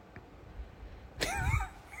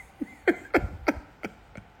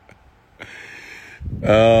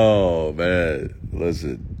 Oh, man.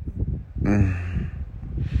 Listen.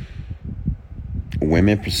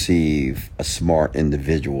 Women perceive a smart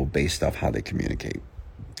individual based off how they communicate.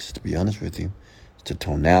 Just to be honest with you. It's the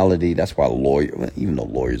tonality. That's why even though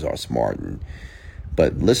lawyers are smart,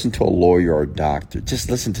 but listen to a lawyer or a doctor. Just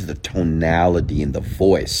listen to the tonality in the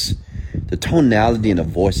voice. The tonality in the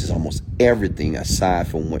voice is almost everything aside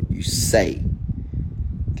from what you say.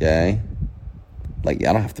 Okay? Like,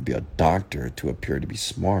 I don't have to be a doctor to appear to be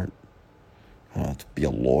smart. I don't have to be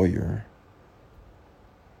a lawyer.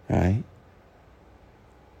 Right?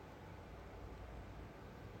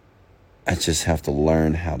 I just have to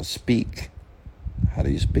learn how to speak. How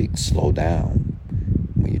do you speak? Slow down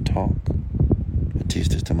when you talk. I teach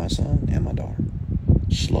this to my son and my daughter.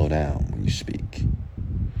 Slow down when you speak.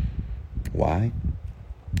 Why?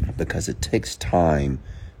 Because it takes time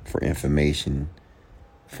for the information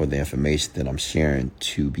that I'm sharing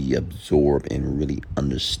to be absorbed and really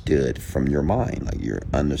understood from your mind. Like, you're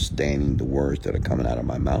understanding the words that are coming out of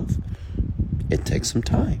my mouth. It takes some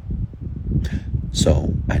time.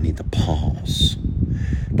 So I need to pause.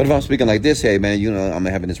 But if I'm speaking like this, hey man, I'm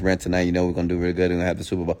having this rant tonight, we're going to do really good, we're going to have the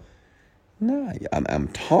Super Bowl. No, I'm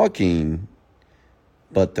talking,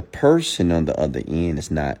 but the person on the other end is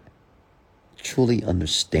not truly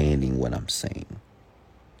understanding what I'm saying.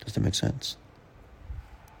 Does that make sense?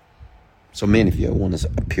 So men, if you ever want to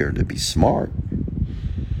appear to be smart,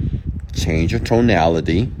 change your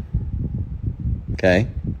tonality, okay?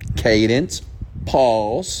 Cadence,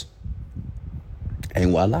 pause,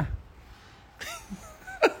 and voila.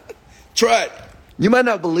 Try it. You might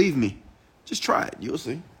not believe me. Just try it. You'll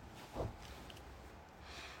see. All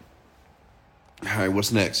right,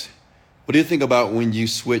 what's next? What do you think about when you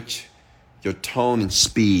switch your tone and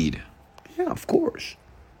speed? Yeah, of course.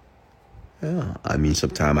 Yeah,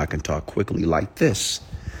 sometimes I can talk quickly like this.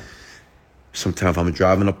 Sometimes I'm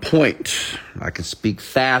driving a point, I can speak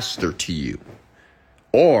faster to you.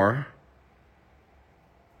 Or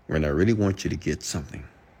when I really want you to get something.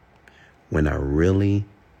 When I really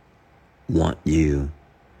want you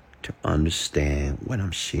to understand what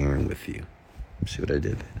I'm sharing with you. See what I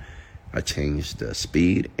did? I changed the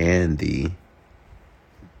speed and the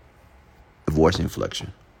voice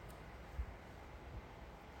inflection.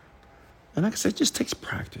 And like I said, it just takes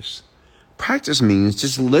practice. Practice means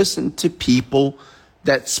just listen to people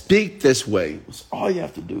that speak this way. That's all you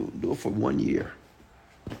have to do. Do it for 1 year.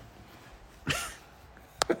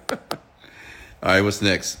 All right, what's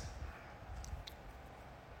next?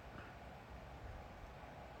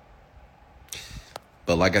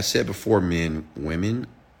 But like I said before,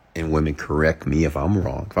 women correct me if I'm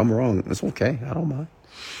wrong. If I'm wrong, it's okay. I don't mind.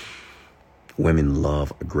 Women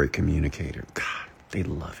love a great communicator. God, they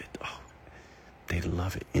love it. Oh, they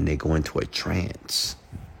love it. And they go into a trance.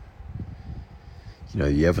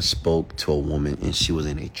 You ever spoke to a woman and she was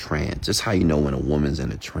in a trance? That's how you know when a woman's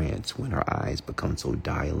in a trance, when her eyes become so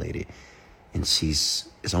dilated And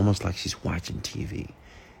it's almost like she's watching TV.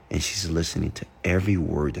 And she's listening to every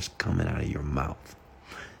word that's coming out of your mouth.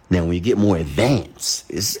 Now, when you get more advanced,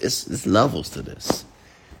 it's levels to this.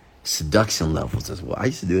 Seduction levels as well. I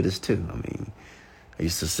used to do this too. I mean, I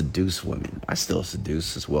used to seduce women. I still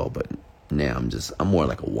seduce as well, but now I'm more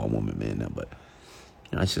like a one-woman man now. But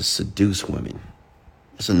I just seduce women.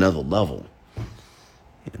 It's another level.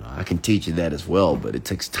 I can teach you that as well, but it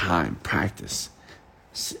takes time, practice.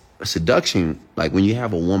 Seduction, like when you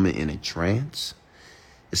have a woman in a trance,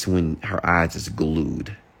 it's when her eyes is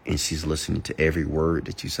glued and she's listening to every word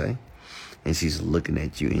that you say, and she's looking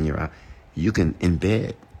at you in your eye. You can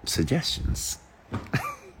embed suggestions.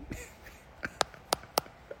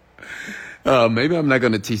 Maybe I'm not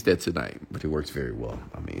going to teach that tonight, but it works very well.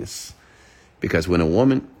 I mean, it's because when a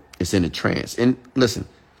woman is in a trance, and listen,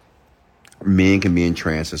 men can be in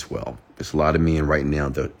trance as well. There's a lot of men right now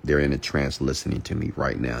that they're in a trance listening to me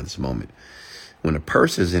right now, this moment. When a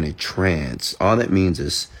person is in a trance, all that means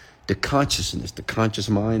is the consciousness, the conscious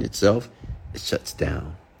mind itself, it shuts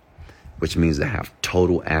down, which means they have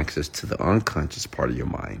total access to the unconscious part of your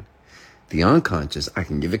mind. The unconscious, I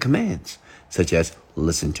can give it commands, such as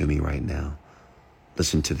listen to me right now.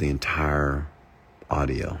 Listen to the entire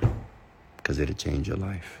audio, because it'll change your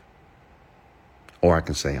life. Or I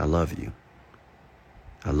can say, I love you.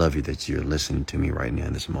 I love you that you're listening to me right now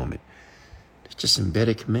in this moment. It's just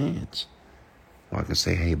embedded commands. Or I can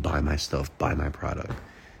say, hey, buy my stuff, buy my product.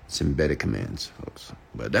 It's embedded commands, folks.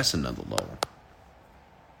 But that's another level.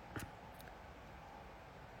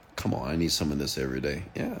 Come on, I need some of this every day.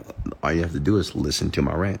 Yeah, all you have to do is listen to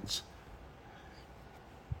my rants.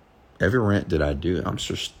 Every rant that I do, I'm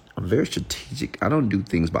very strategic. I don't do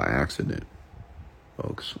things by accident,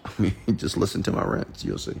 folks. I mean, just listen to my rants.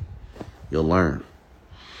 You'll see. You'll learn.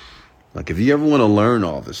 Like, if you ever want to learn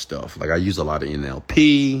all this stuff, like I use a lot of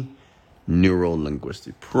NLP,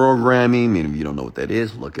 neuro-linguistic programming. And if you don't know what that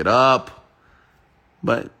is, look it up.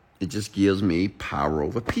 But it just gives me power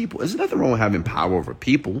over people. There's nothing wrong with having power over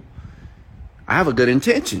people. I have a good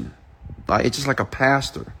intention. Like, it's just like a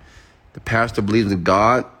pastor. The pastor believes in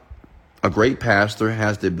God. A great pastor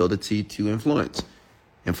has the ability to influence.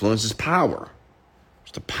 Influence is power.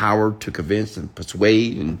 It's the power to convince and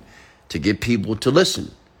persuade and to get people to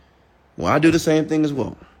listen. Well, I do the same thing as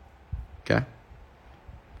well. Okay?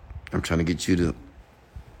 I'm trying to get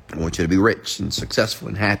I want you to be rich and successful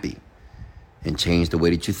and happy and change the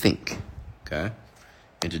way that you think. Okay?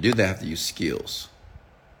 And to do that, I have to use skills.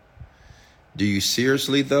 Do you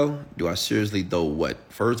seriously, though? Do I seriously, though, what?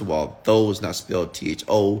 First of all, though is not spelled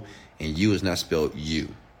THO and you is not spelled you.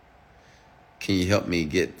 Can you help me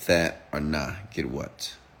get that or not? Get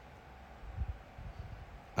what?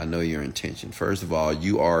 I know your intention. First of all,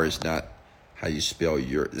 you are is not how you spell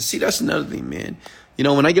your. See, that's another thing, man.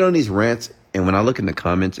 When I get on these rants and when I look in the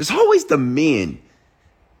comments, it's always the men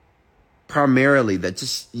primarily that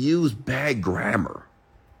just use bad grammar.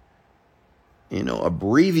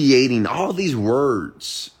 Abbreviating all these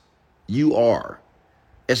words. You are.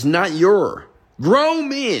 It's not your. Grown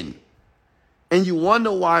men. And you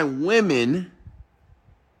wonder why women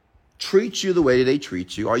treat you the way they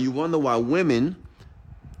treat you, or you wonder why women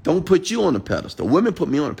don't put you on a pedestal. Women put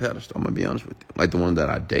me on a pedestal. I'm going to be honest with you. Like the one that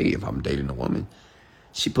I date, if I'm dating a woman,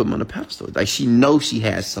 she put me on a pedestal. Like she knows she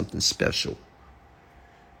has something special.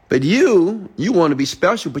 But you want to be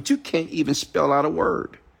special, but you can't even spell out a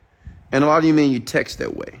word. And a lot of you men, you text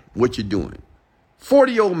that way. What you doing?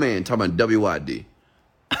 40-year-old man talking about WID.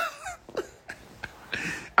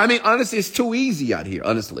 I mean, honestly, it's too easy out here.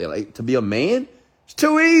 Honestly, like to be a man, it's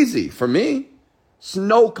too easy for me. It's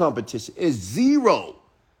no competition. It's zero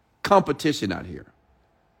competition out here.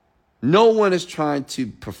 No one is trying to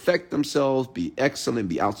perfect themselves, be excellent,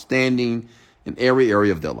 be outstanding in every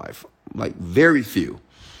area of their life. Like very few.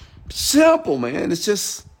 Simple, man. It's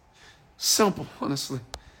just simple, honestly.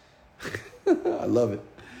 I love it.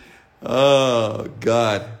 Oh,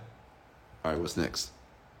 God. All right, what's next?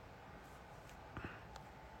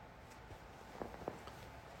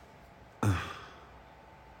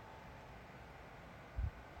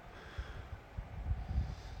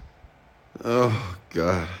 Oh,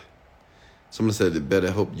 God. Someone said it better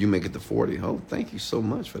hope you make it to 40. Oh, thank you so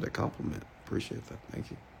much for that compliment. Appreciate that. Thank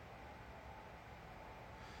you.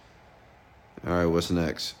 All right, what's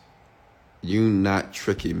next? You not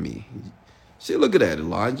tricking me. See, look at that,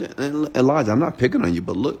 Elijah. Elijah, I'm not picking on you,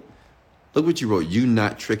 but look what you wrote. You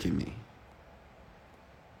not tricking me.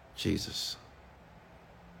 Jesus.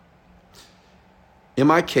 In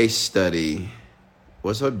my case study,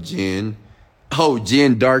 what's up, Jen? Oh,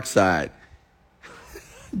 Jen Darkside.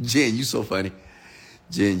 Jen, you so funny.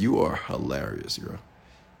 Jen, you are hilarious, girl.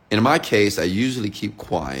 In my case, I usually keep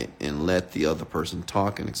quiet and let the other person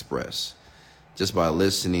talk and express. Just by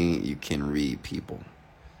listening, you can read people.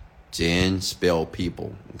 Jen, spell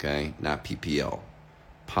people, okay? Not PPL.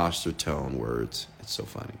 Posture, tone, words. It's so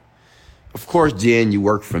funny. Of course, Jen, you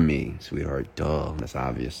work for me, sweetheart. Duh, that's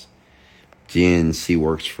obvious. Jen, she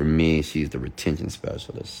works for me. She's the retention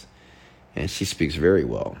specialist. And she speaks very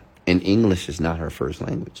well. And English is not her first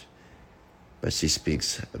language. But she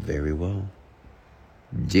speaks very well.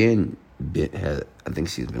 Jen I think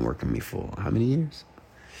she's been working with me for how many years?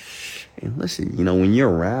 And listen, when you're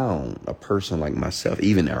around a person like myself,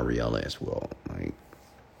 even Ariella as well. Like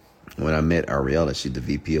when I met Ariella, she's the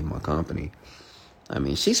VP of my company. I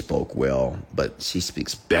mean, she spoke well, but she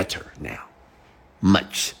speaks better now.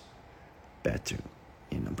 Much better,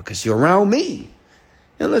 because you're around me.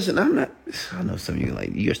 And listen, I know some of you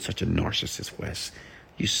like, you're such a narcissist, Wes.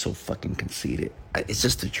 You're so fucking conceited. It's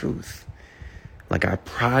just the truth. Like, I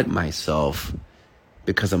pride myself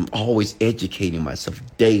because I'm always educating myself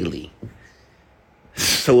daily.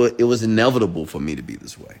 So it was inevitable for me to be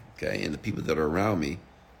this way, okay? And the people that are around me,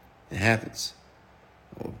 it happens.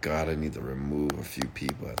 Oh, God, I need to remove a few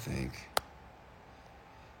people, I think.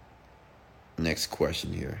 Next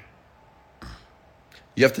question here.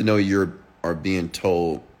 You have to know you are being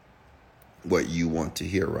told what you want to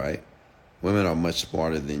hear, right? Women are much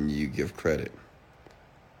smarter than you give credit.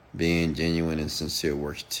 Being genuine and sincere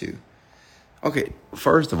works too. Okay,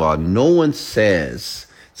 first of all, no one says...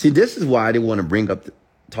 See, this is why I didn't want to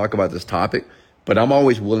talk about this topic, but I'm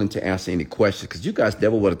always willing to answer any questions because you guys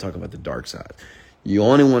never want to talk about the dark side. You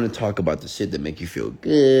only want to talk about the shit that make you feel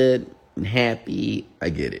good and happy. I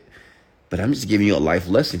get it. But I'm just giving you a life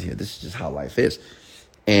lesson here. This is just how life is.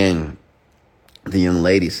 And the young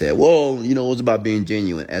lady said, well, it's about being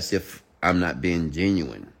genuine, as if I'm not being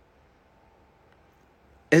genuine.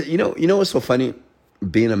 And you know what's so funny?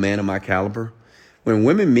 Being a man of my caliber, when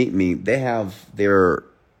women meet me, they have their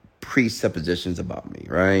presuppositions about me,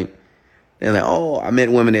 right? They're like, oh, I met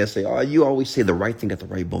women that say, oh, you always say the right thing at the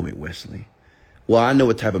right moment, Wesley. Well, I know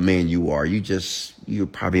what type of man you are. You're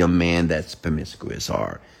probably a man that's promiscuous,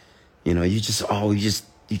 or, you just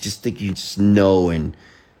think you just know, and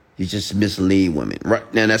you just mislead women,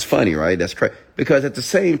 right? Now that's funny, right? That's crazy, because at the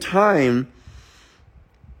same time,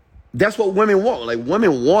 that's what women want. Like,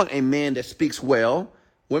 women want a man that speaks well.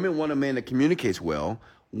 Women want a man that communicates well.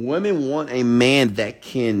 Women want a man that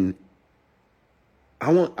can,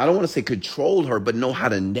 I don't want to say control her, but know how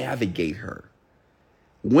to navigate her.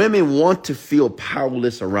 Women want to feel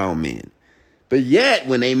powerless around men. But yet,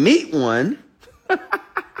 when they meet one,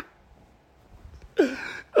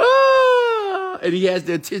 and he has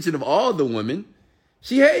the attention of all the women,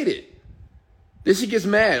 she hates it. Then she gets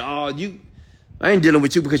mad. Oh, I ain't dealing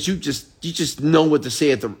with you because you just know what to say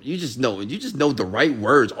you just know the right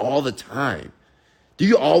words all the time. Do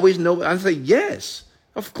you always know? I say, yes,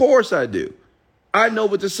 of course I do. I know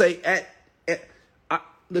what to say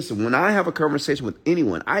listen, when I have a conversation with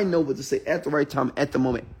anyone, I know what to say at the right time, at the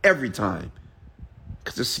moment, every time.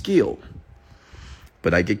 Because it's skill.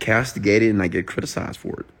 But I get castigated and I get criticized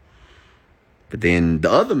for it. But then the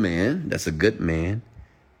other man, that's a good man,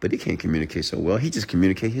 but he can't communicate so well. He just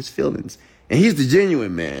communicates his feelings. And he's the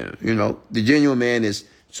genuine man, The genuine man is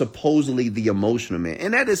supposedly the emotional man.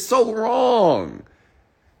 And that is so wrong.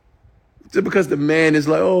 Just because the man is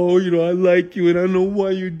like, oh, I like you and I know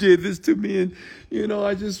why you did this to me. And,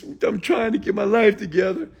 I'm trying to get my life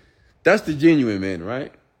together. That's the genuine man,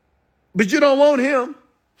 right? But you don't want him.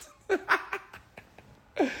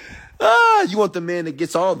 You want the man that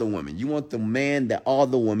gets all the women. You want the man that all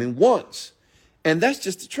the women wants. And that's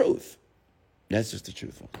just the truth. That's just the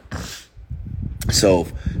truth. So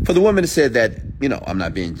for the woman that said that, I'm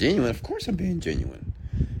not being genuine, of course I'm being genuine.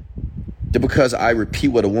 Because I repeat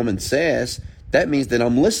what a woman says, that means that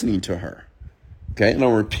I'm listening to her. Okay? And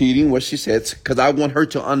I'm repeating what she says because I want her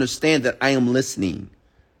to understand that I am listening.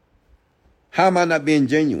 How am I not being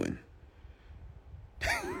genuine?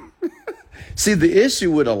 See, the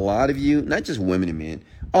issue with a lot of you, not just women and men,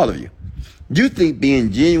 all of you think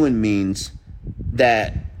being genuine means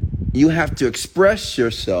that you have to express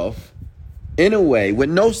yourself in a way with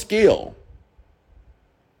no skill.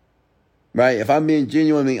 Right? If I'm being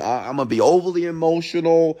genuine, I'm going to be overly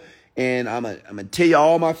emotional and I'm going to tell you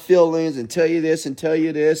all my feelings and tell you this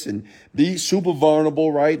and be super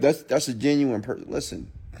vulnerable, right? That's a genuine person.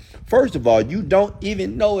 Listen, first of all, you don't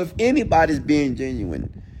even know if anybody's being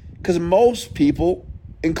genuine because most people,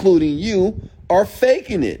 including you, are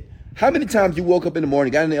faking it. How many times you woke up in the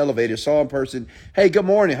morning, got in the elevator, saw a person, hey, good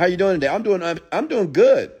morning, how you doing today? I'm doing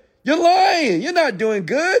good. You're lying. You're not doing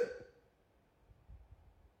good.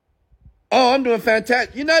 Oh, Oh, I'm doing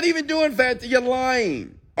fantastic. You're not even doing fantastic. You're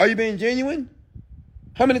lying. Are you being genuine?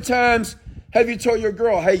 How many times have you told your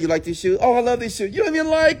girl, hey, you like these shoes? Oh, I love these shoes. You don't even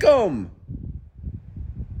like them.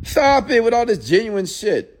 Stop it with all this genuine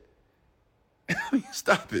shit.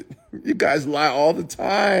 Stop it. You guys lie all the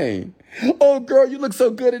time. Oh, girl, you look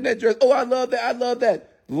so good in that dress. Oh, I love that. I love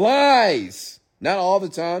that. Lies. Not all the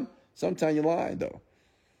time. Sometimes you lie, though.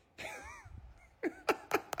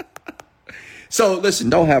 So, listen,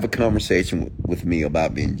 don't have a conversation with me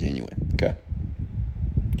about being genuine, okay?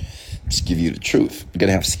 Just give you the truth. You got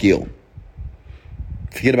to have skill.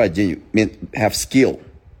 Forget about genuine. Have skill.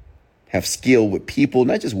 Have skill with people,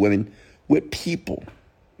 not just women, with people,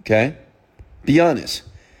 okay? Be honest.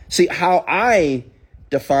 See, how I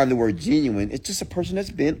define the word genuine, it's just a person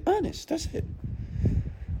that's being honest. That's it.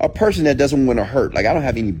 A person that doesn't want to hurt. Like, I don't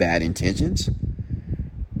have any bad intentions.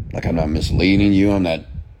 Like, I'm not misleading you. I'm not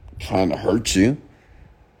trying to hurt you.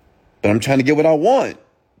 But I'm trying to get what I want.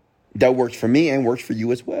 That works for me and works for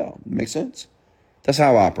you as well. Make sense? That's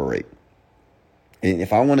how I operate. And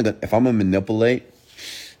if I'm gonna manipulate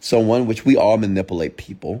someone, which we all manipulate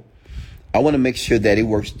people, I want to make sure that it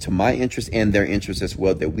works to my interest and their interest as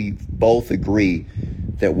well, that we both agree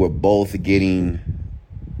that we're both getting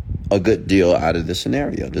a good deal out of this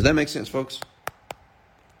scenario. Does that make sense, folks?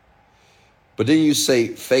 But then you say,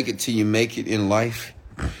 fake it till you make it in life.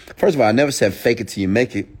 First of all, I never said fake it till you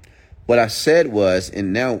make it. What I said was,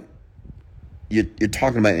 and now you're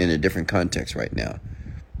talking about it in a different context right now.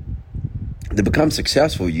 To become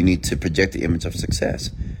successful, you need to project the image of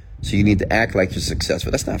success. So you need to act like you're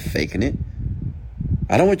successful. That's not faking it.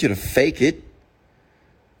 I don't want you to fake it.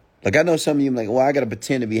 Like, I know some of you are like, well, I got to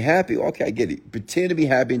pretend to be happy. Okay, I get it. Pretend to be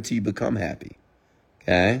happy until you become happy.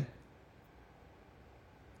 Okay?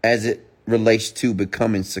 As it relates to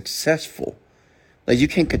becoming successful. Like, you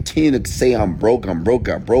can't continue to say, I'm broke, I'm broke,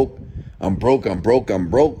 I'm broke, I'm broke, I'm broke, I'm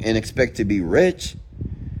broke, and expect to be rich.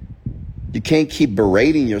 You can't keep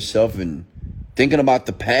berating yourself and thinking about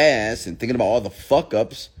the past and thinking about all the fuck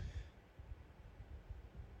ups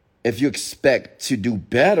if you expect to do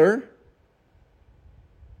better.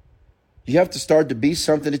 You have to start to be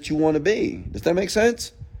something that you want to be. Does that make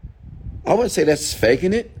sense? I wouldn't say that's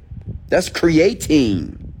faking it. That's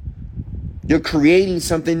creating. You're creating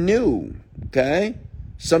something new, okay?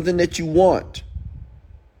 Something that you want.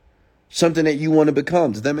 Something that you want to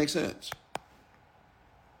become. Does that make sense?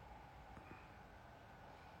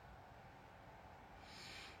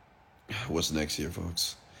 What's next here,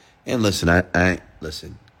 folks? And listen,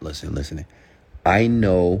 listen. I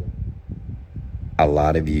know a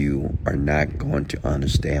lot of you are not going to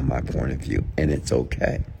understand my point of view, and it's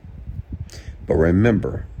okay. But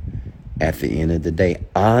remember, at the end of the day,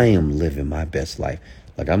 I am living my best life.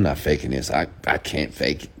 Like, I'm not faking this. I can't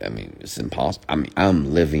fake it. I mean, it's impossible. I mean,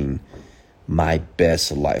 I'm living my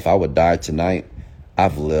best life. If I would die tonight,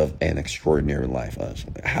 I've lived an extraordinary life.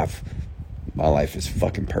 My life is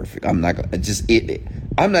fucking perfect. I'm not gonna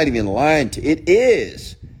I'm not even lying to it.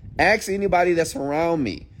 Is. Ask anybody that's around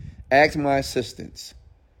me. Ask my assistants.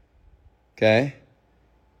 Okay?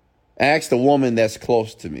 Ask the woman that's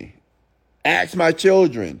close to me. Ask my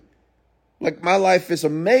children. Like, my life is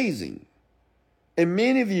amazing. And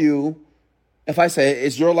many of you, if I say,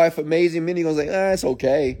 is your life amazing? Many are going to say, it's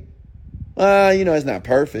okay. It's not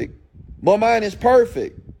perfect. Well, mine is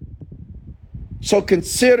perfect. So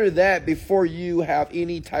consider that before you have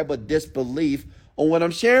any type of disbelief on what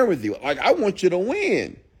I'm sharing with you. Like, I want you to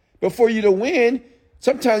win. But for you to win,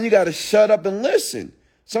 sometimes you got to shut up and listen.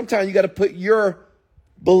 Sometimes you got to put your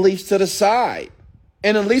beliefs to the side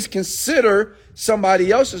and at least consider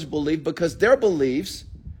somebody else's belief, because their beliefs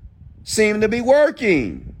seem to be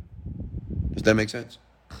working. Does that make sense?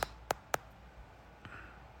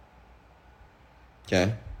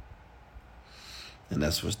 Okay. And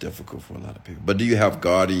that's what's difficult for a lot of people. But do you have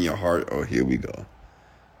God in your heart? Oh, here we go.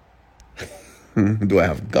 Do I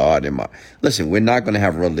have God in my... Listen, we're not going to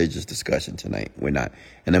have a religious discussion tonight. We're not.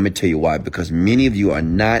 And let me tell you why. Because many of you are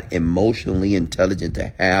not emotionally intelligent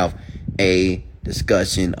to have a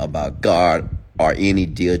discussion about God or any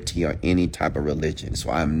deity or any type of religion. So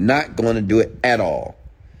I'm not going to do it at all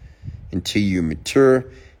until you're mature,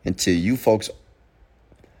 until you folks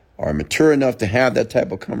are mature enough to have that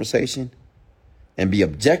type of conversation and be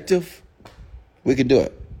objective. We can do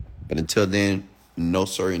it. But until then, no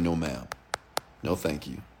sorry, no ma'am. No, thank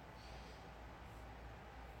you.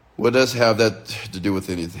 What does have that to do with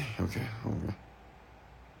anything? Okay.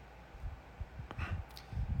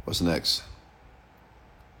 What's next?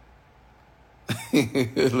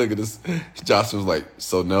 Look at this. Jocelyn's like,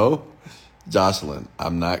 so no? Jocelyn,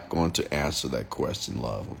 I'm not going to answer that question,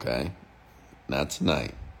 love, okay? Not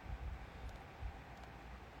tonight.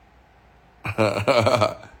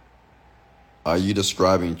 Are you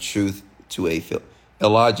describing truth to a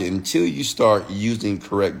Elijah? Until you start using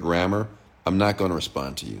correct grammar, I'm not going to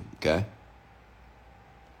respond to you. Okay.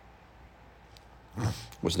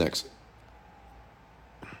 What's next?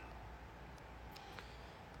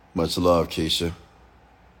 Much love, Keisha.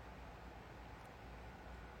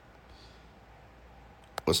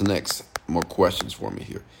 What's next? More questions for me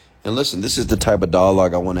here. And listen, this is the type of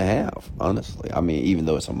dialogue I want to have, honestly. I mean, even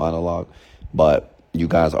though it's a monologue, but you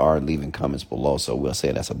guys are leaving comments below, so we'll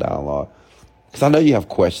say that's a dialogue. Because I know you have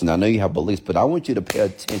questions, I know you have beliefs, but I want you to pay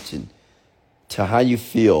attention to how you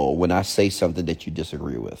feel when I say something that you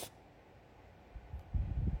disagree with.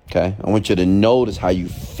 Okay? I want you to notice how you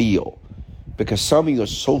feel. Because some of you are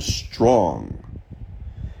so strong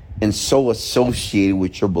and so associated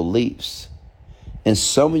with your beliefs. And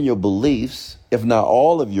some of your beliefs, if not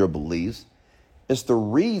all of your beliefs, is the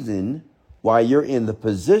reason why you're in the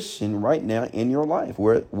position right now in your life,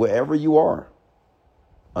 wherever you are.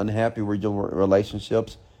 Unhappy with your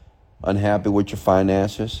relationships, unhappy with your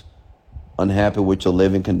finances, unhappy with your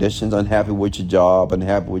living conditions, unhappy with your job,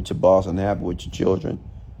 unhappy with your boss, unhappy with your children,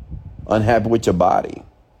 unhappy with your body.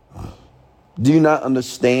 Do you not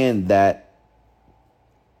understand that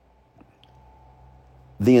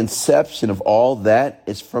the inception of all that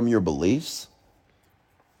is from your beliefs?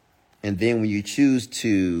 And then when you choose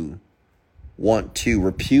to want to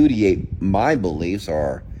repudiate my beliefs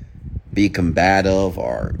or be combative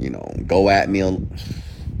or, go at me,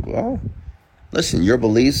 well, listen, your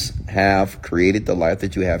beliefs have created the life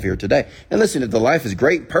that you have here today. And listen, if the life is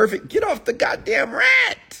great, perfect, get off the goddamn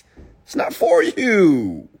rant. It's not for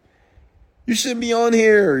you. You shouldn't be on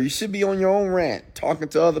here. You should be on your own rant, talking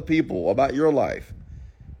to other people about your life.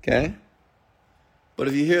 Okay? But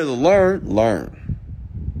if you're here to learn.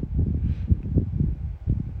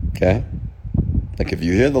 Okay? Like if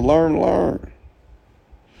you're here to learn.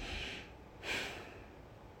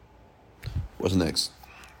 What's next?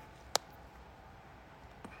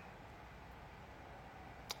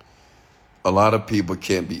 A lot of people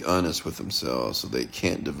can't be honest with themselves, so they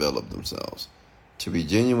can't develop themselves. To be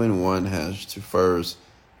genuine, one has to first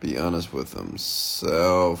be honest with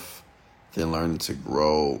himself, then learn to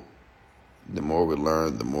grow. The more we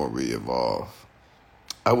learn, the more we evolve.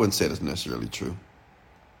 I wouldn't say that's necessarily true.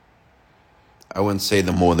 I wouldn't say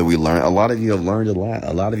the more that we learn. A lot of you have learned a lot.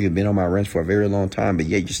 A lot of you have been on my ranch for a very long time, but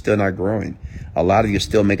yet you're still not growing. A lot of you are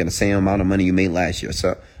still making the same amount of money you made last year.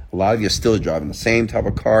 So a lot of you are still driving the same type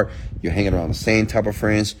of car. You're hanging around the same type of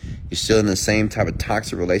friends. You're still in the same type of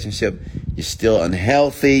toxic relationship. You're still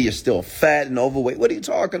unhealthy. You're still fat and overweight. What are you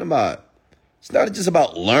talking about? It's not just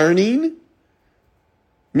about learning.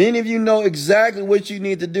 Many of you know exactly what you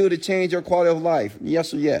need to do to change your quality of life.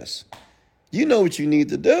 Yes or yes. You know what you need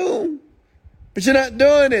to do, but you're not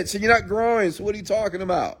doing it, so you're not growing. So what are you talking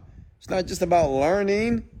about? It's not just about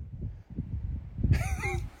learning.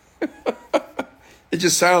 It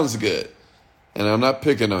just sounds good. And I'm not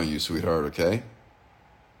picking on you, sweetheart, okay?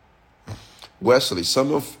 Wesley,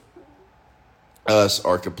 some of us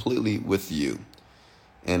are completely with you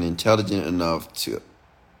and intelligent enough to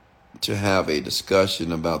have a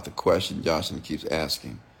discussion about the question Johnson keeps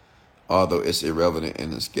asking, although it's irrelevant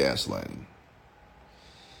and it's gaslighting.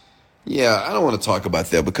 Yeah, I don't want to talk about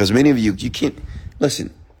that because many of you can't.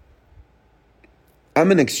 Listen,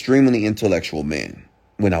 I'm an extremely intellectual man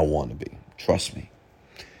when I want to be. Trust me.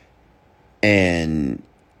 And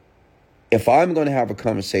if I'm going to have a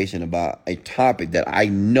conversation about a topic that I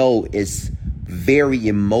know is very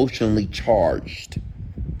emotionally charged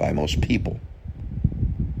by most people,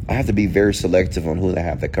 I have to be very selective on who I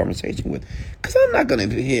have that conversation with. Because I'm not going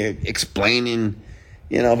to be here explaining,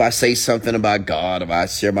 if I say something about God, if I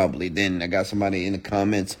share my belief, then I got somebody in the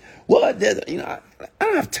comments, I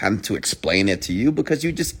don't have time to explain it to you because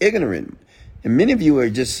you're just ignorant. And many of you are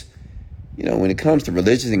just, when it comes to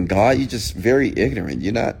religion and God, you're just very ignorant.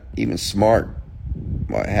 You're not even smart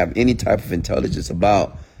or have any type of intelligence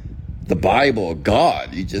about the Bible or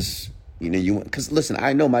God. You just, because listen,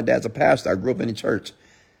 I know my dad's a pastor. I grew up in the church.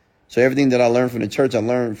 So everything that I learned from the church, I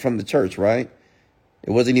learned from the church, right? It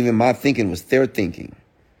wasn't even my thinking, it was their thinking.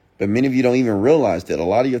 But many of you don't even realize that a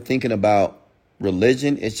lot of your thinking about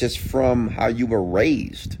religion is just from how you were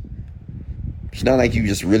raised. It's not like you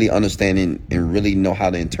just really understand and really know how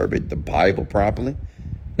to interpret the Bible properly.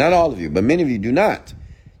 Not all of you, but many of you do not.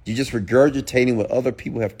 You're just regurgitating what other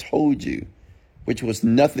people have told you, which was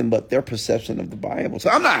nothing but their perception of the Bible. So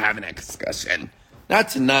I'm not having that discussion. Not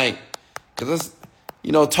tonight. Because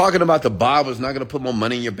talking about the Bible is not going to put more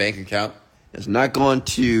money in your bank account. It's not going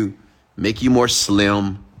to make you more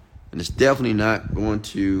slim. And it's definitely not going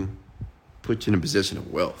to put you in a position of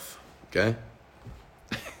wealth. Okay?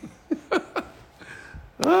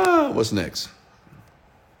 What's next?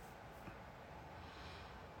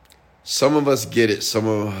 Some of us get it. Some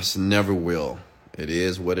of us never will. It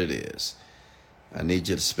is what it is. I need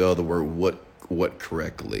you to spell the word what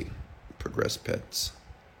correctly. Progress Pets.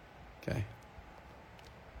 Okay?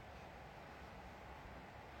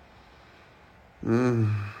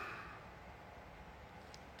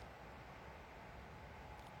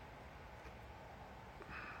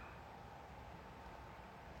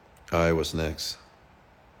 All right, what's next?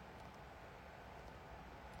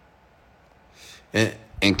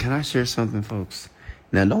 And can I share something, folks?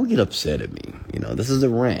 Now, don't get upset at me. This is a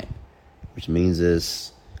rant, which means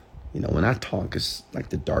is, when I talk, it's like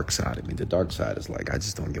the dark side of me. The dark side is like, I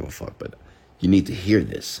just don't give a fuck, but you need to hear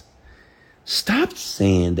this. Stop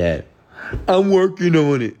saying that I'm working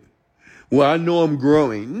on it. Well, I know I'm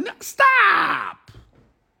growing. No, stop.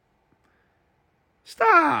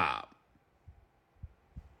 Stop.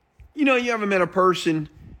 You ever met a person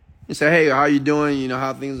and say, hey, how you doing?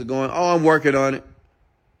 How things are going? Oh, I'm working on it.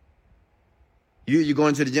 You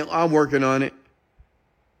going to the gym? Oh, I'm working on it.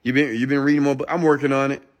 You've been reading more books? I'm working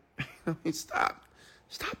on it. I mean, stop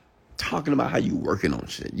talking about how you working on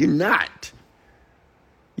shit. You're not.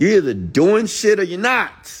 You're either doing shit or you're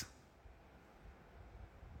not.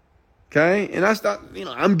 Okay? And I start,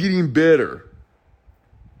 I'm getting better.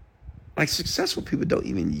 Like, successful people don't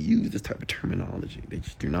even use this type of terminology. They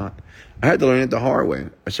just do not. I had to learn it the hard way.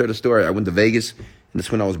 I shared a story. I went to Vegas, and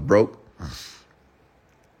that's when I was broke.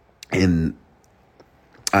 And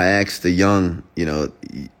I asked the young,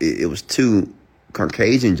 it was two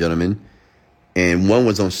Caucasian gentlemen, and one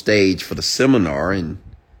was on stage for the seminar, and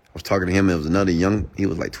I was talking to him. It was another he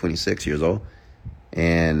was like 26 years old.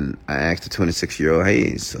 And I asked the 26-year-old,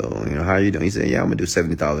 hey, so, how are you doing? He said, yeah, I'm going to do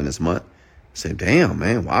 $70,000 this month. I said, damn,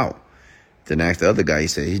 man, wow. Then I asked the other guy, he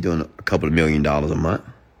said, he's doing a couple of $1 million a month.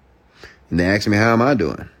 And they asked me, how am I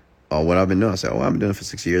doing? Or what I've been doing. I said, I've been doing it for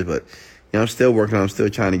 6 years, but, I'm still working on it. I'm still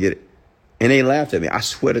trying to get it. And they laughed at me. I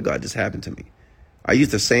swear to God, this happened to me. I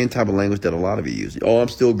used the same type of language that a lot of you use. Oh, I'm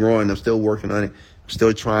still growing. I'm still working on it. I'm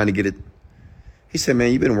still trying to get it. He said,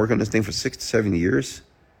 man, you've been working on this thing for 6 to 7 years,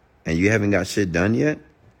 and you haven't got shit done yet?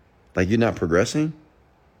 Like, you're not progressing?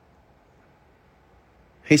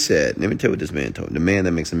 He said, let me tell you what this man told me. The man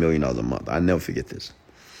that makes $1 million a month. I'll never forget this.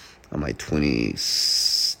 I'm like 28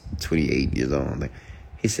 years old.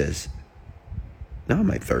 He says, no, I'm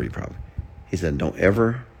like 30 probably. He said, don't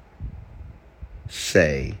ever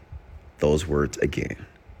say those words again.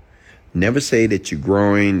 Never say that you're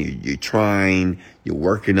growing, you're trying, you're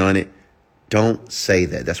working on it. Don't say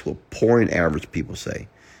that. That's what poor and average people say.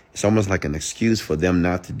 It's almost like an excuse for them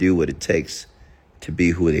not to do what it takes to be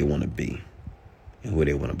who they want to be and who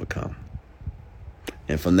they want to become.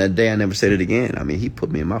 And from that day, I never said it again. I mean, he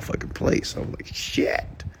put me in my fucking place. I was like,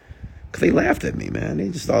 shit. Because they laughed at me, man. They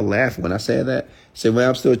just started laughing when I said that. Said, well,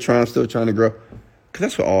 I'm still trying to grow. Because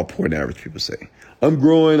that's what all poor and average people say. I'm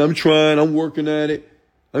growing, I'm trying, I'm working at it.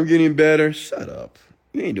 I'm getting better. Shut up.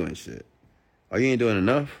 You ain't doing shit. Or you ain't doing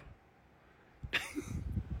enough.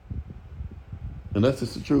 And that's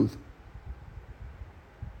just the truth.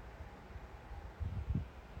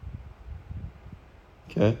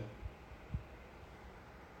 Okay?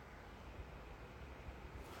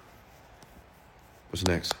 What's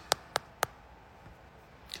next?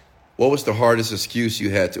 What was the hardest excuse you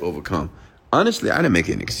had to overcome? Honestly, I didn't make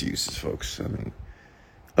any excuses, folks.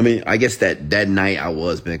 I mean, I guess that night I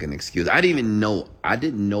was making an excuse. I didn't know I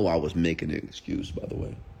was making an excuse, by the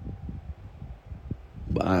way.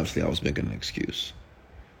 But honestly, I was making an excuse.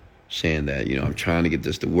 Saying that, I'm trying to get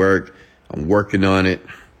this to work. I'm working on it.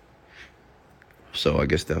 So I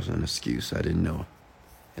guess that was an excuse. I didn't know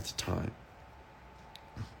at the time.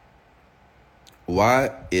 Why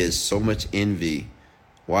is so much envy?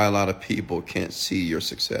 Why a lot of people can't see your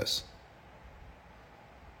success?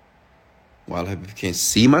 Why a lot of people can't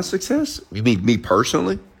see my success? You mean me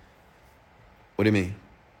personally? What do you mean?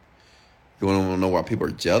 You want to know why people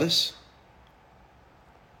are jealous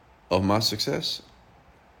of my success?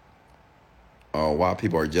 Or why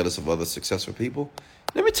people are jealous of other successful people?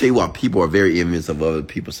 Let me tell you why people are very envious of other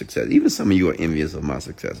people's success. Even some of you are envious of my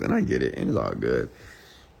success, and I get it, and it's all good.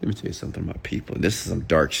 Let me tell you something about people. This is some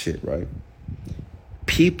dark shit, right?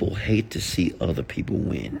 People hate to see other people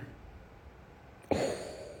win. Oh,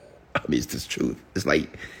 I mean, it's this truth. It's like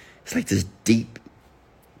this deep.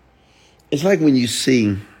 It's like when you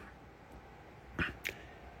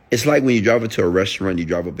drive into a restaurant, you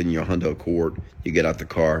drive up in your Honda Accord, you get out the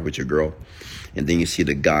car with your girl, and then you see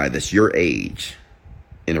the guy that's your age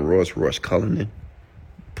in a Rolls Royce Cullinan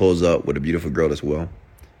pulls up with a beautiful girl as well.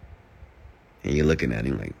 And And you're looking at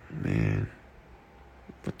him like, man,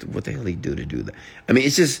 what the hell he do to do that? I mean,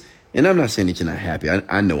 it's just, and I'm not saying that you're not happy.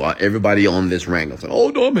 I know everybody on this rant goes,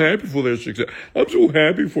 oh, no, I'm happy for their success. I'm so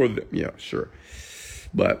happy for them. Yeah, sure.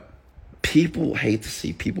 But people hate to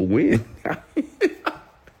see people win.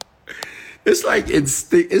 It's like,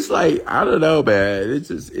 I don't know, man.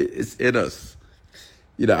 It's in us.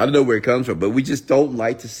 I don't know where it comes from, but we just don't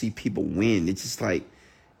like to see people win. It's just like,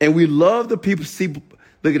 and we love the people see,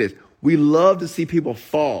 look at this. We love to see people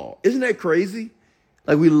fall. Isn't that crazy?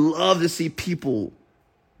 Like, we love to see people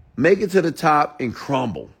make it to the top and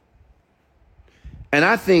crumble. And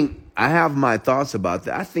I think I have my thoughts about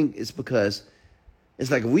that. I think it's because it's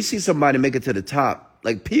like if we see somebody make it to the top,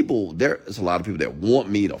 like there's a lot of people that want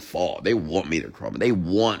me to fall. They want me to crumble. They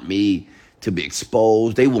want me to be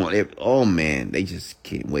exposed. They want it. Oh, man, they just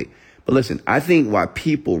can't wait. But listen, I think why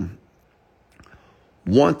people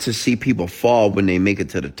want to see people fall when they make it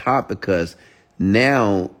to the top because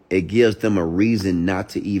now it gives them a reason not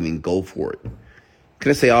to even go for it.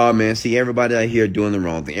 Because they say, oh, man, see, everybody out here doing the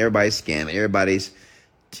wrong thing. Everybody's scamming. Everybody's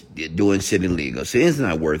doing shit illegal. See, it's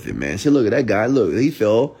not worth it, man. See, look at that guy. Look, he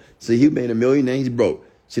fell. See, he made $1 million. Now he's broke.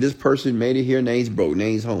 See, this person made it here. Now he's broke. Now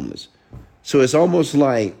he's homeless. So it's almost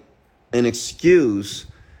like an excuse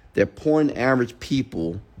that poor and average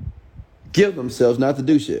people give themselves not to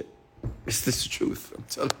do shit. It's the truth. I'm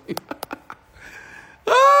telling you.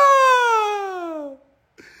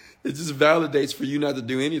 It just validates for you not to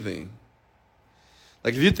do anything.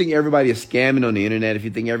 Like if you think everybody is scamming on the internet, if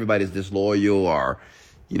you think everybody is disloyal or,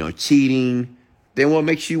 cheating, then what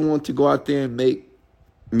makes you want to go out there and make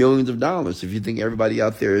millions of dollars if you think everybody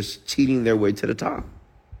out there is cheating their way to the top?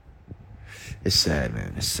 It's sad,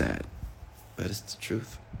 man. It's sad. But it's the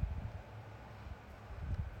truth.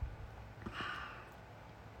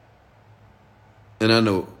 And I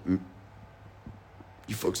know you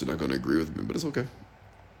folks are not going to agree with me, but it's okay.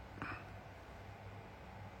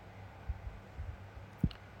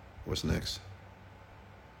 What's next?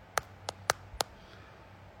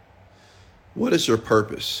 What is your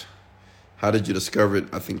purpose? How did you discover it?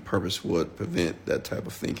 I think purpose would prevent that type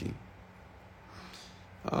of thinking.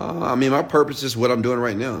 My purpose is what I'm doing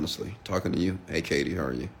right now, honestly. Talking to you. Hey, Katie, how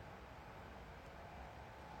are you?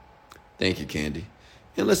 Thank you, Candy.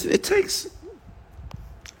 And listen, it takes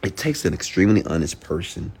an extremely honest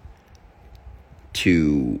person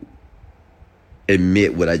to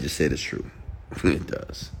admit what I just said is true. It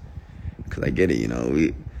does. Because I get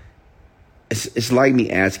it, it's like me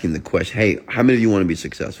asking the question, hey, how many of you want to be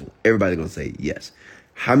successful? Everybody's going to say yes.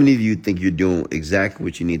 How many of you think you're doing exactly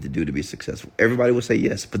what you need to do to be successful? Everybody will say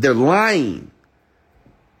yes, but they're lying.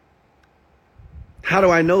 How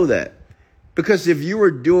do I know that? Because if you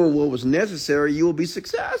were doing what was necessary, you will be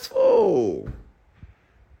successful.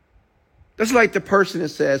 That's like the person that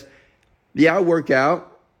says, yeah, I work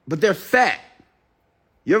out, but they're fat.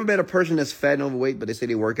 You ever met a person that's fat and overweight, but they say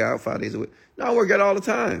they work out 5 days a week? No, I work out all the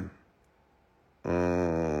time.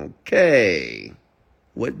 Okay.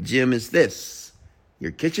 What gym is this?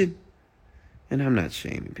 Your kitchen? And I'm not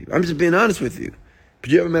shaming people. I'm just being honest with you.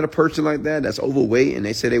 But you ever met a person like that that's overweight and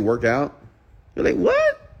they say they work out? You're like,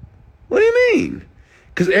 what? What do you mean?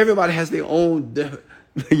 Because everybody has their own,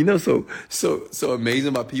 so amazing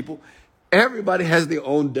about people. Everybody has their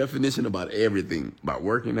own definition about everything, about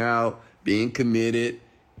working out, being committed,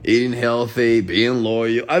 eating healthy, being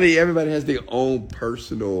loyal. Everybody has their own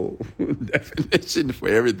personal definition for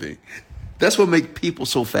everything. That's what makes people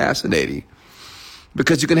so fascinating.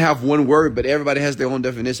 Because you can have one word, but everybody has their own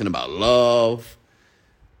definition about love.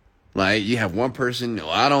 Like you have one person,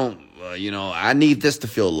 I need this to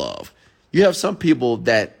feel love. You have some people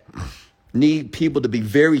that need people to be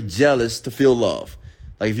very jealous to feel love.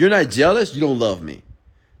 Like if you're not jealous, you don't love me.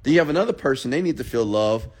 Then you have another person, they need to feel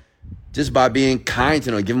love just by being kind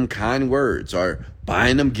to them, give them kind words or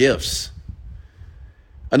buying them gifts.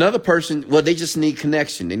 Another person, they just need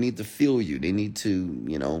connection. They need to feel you. They need to,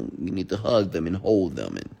 you need to hug them and hold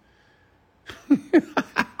them.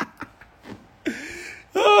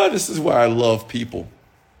 And this is why I love people.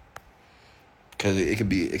 Because it can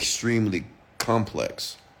be extremely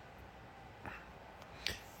complex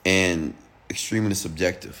and extremely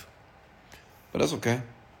subjective. But that's okay.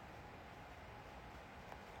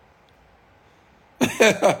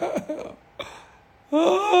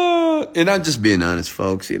 And I'm just being honest,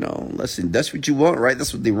 folks. Listen, that's what you want, right?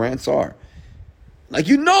 That's what the rants are. Like,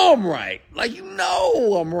 I'm right. Like,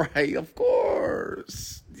 I'm right. Of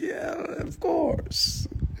course. Yeah, of course.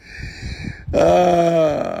 But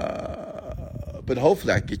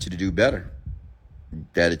hopefully I can get you to do better.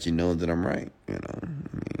 That you know that I'm right.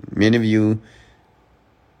 Many of you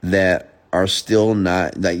that are still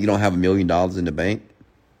not, like, you don't have $1,000,000 in the bank,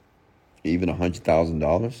 even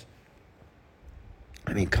 $100,000.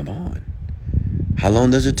 I mean, come on. How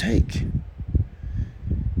long does it take?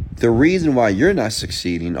 The reason why you're not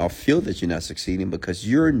succeeding or feel that you're not succeeding because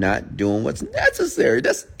you're not doing what's necessary.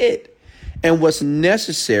 That's it. And what's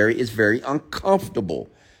necessary is very uncomfortable.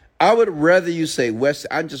 I would rather you say, Wes,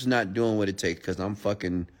 I'm just not doing what it takes because I'm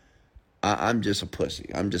just a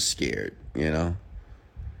pussy. I'm just scared,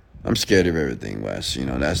 I'm scared of everything, Wes.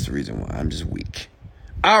 That's the reason why. I'm just weak.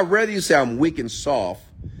 I'd rather you say I'm weak and soft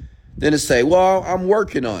than to say, well, I'm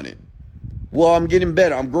working on it. Well, I'm getting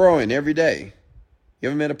better. I'm growing every day. You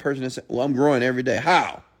ever met a person that said, well, I'm growing every day?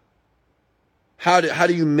 How? How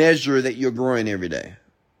do you measure that you're growing every day?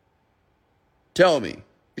 Tell me.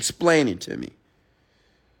 Explain it to me.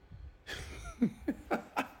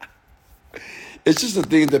 It's just the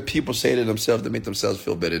things that people say to themselves that make themselves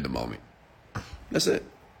feel better in the moment. That's it.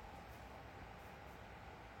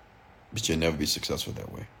 But you'll never be successful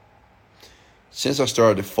that way. Since I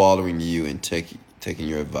started following you and taking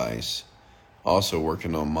your advice, also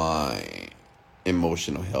working on my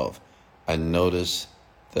emotional health, I notice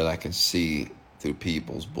that I can see through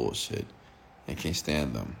people's bullshit and can't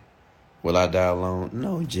stand them. Will I die alone?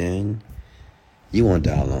 No, Jen. You won't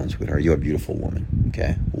die alone, sweetheart. You're a beautiful woman,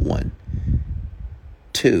 okay? 1.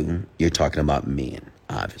 2, you're talking about men,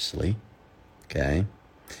 obviously, okay?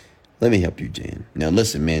 Let me help you, Jen. Now,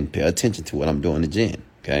 listen, men, pay attention to what I'm doing to Jen,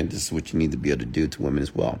 okay? This is what you need to be able to do to women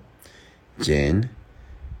as well. Jen,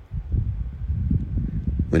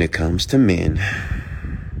 when it comes to men,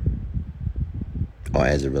 or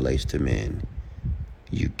as it relates to men,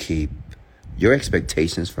 you keep your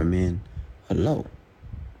expectations for men are low.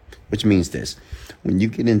 Which means this: when you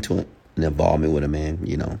get into an involvement with a man,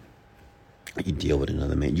 you deal with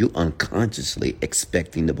another man, you unconsciously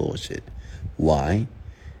expecting the bullshit. Why?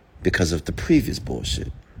 Because of the previous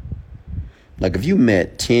bullshit. Like if you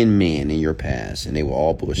met 10 men in your past and they were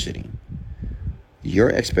all bullshitting, your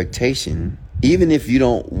expectation, even if you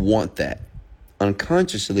don't want that,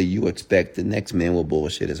 unconsciously you expect the next man will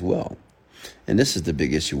bullshit as well. And this is the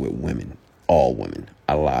big issue with women, all women,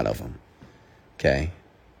 a lot of them, okay?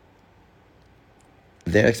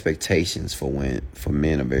 Their expectations for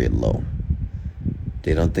men are very low.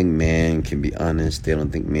 They don't think man can be honest. They don't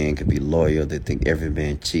think man can be loyal. They think every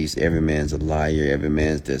man cheats. Every man's a liar. Every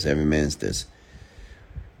man's this. Every man's this.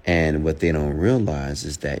 And what they don't realize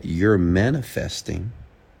is that you're manifesting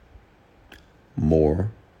more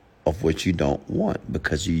of what you don't want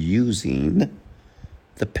because you're using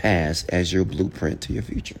the past as your blueprint to your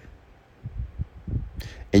future.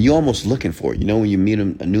 And you're almost looking for it. When you meet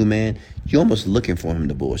a new man, you're almost looking for him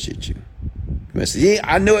to bullshit you. You might say, yeah,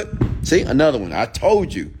 I knew it. See, another one. I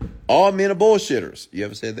told you. All men are bullshitters. You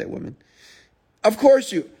ever said that, women? Of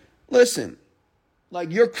course you. Listen, like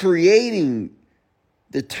you're creating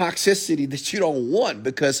the toxicity that you don't want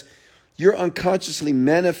because you're unconsciously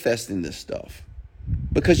manifesting this stuff.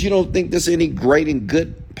 Because you don't think there's any great and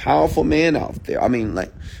good, powerful men out there.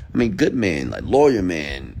 Good men, like lawyer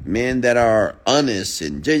men that are honest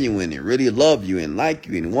and genuine and really love you and like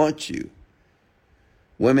you and want you.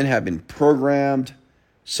 Women have been programmed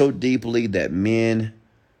so deeply that men,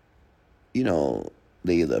 they're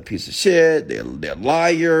either a piece of shit, they're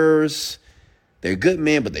liars, they're good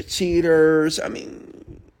men, but they're cheaters.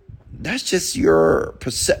 That's just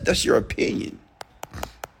that's your opinion.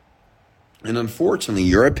 And unfortunately,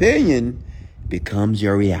 your opinion becomes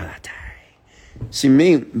your reality. See,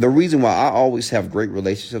 the reason why I always have great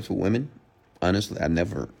relationships with women, honestly, I've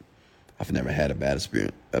never had a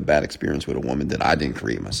bad experience with a woman that I didn't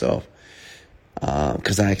create myself.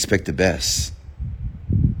 Because I expect the best.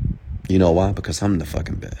 You know why? Because I'm the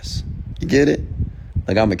fucking best. You get it?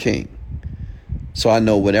 Like I'm a king. So I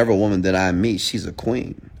know whatever woman that I meet, she's a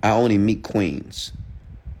queen. I only meet queens.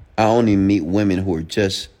 I only meet women who are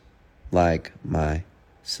just like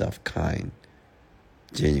myself, kind,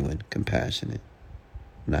 genuine, compassionate,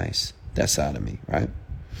 nice. That's out of me, right?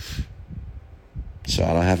 So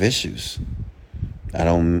I don't have issues. I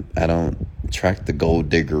don't track the gold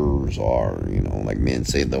diggers or, like men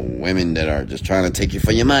say, the women that are just trying to take you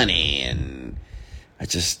for your money. And I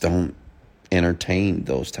just don't entertain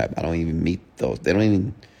those type. I don't even meet those. I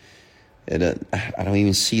don't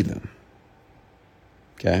even see them.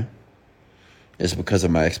 Okay? It's because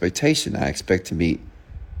of my expectation. I expect to meet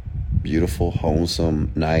beautiful,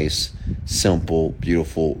 wholesome, nice, simple,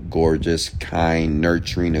 beautiful, gorgeous, kind,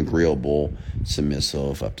 nurturing, agreeable,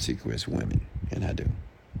 submissive, obsequious women. And I do.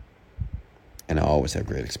 And I always have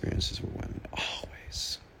great experiences with women.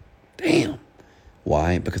 Always. Damn.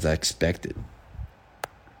 Why? Because I expect it.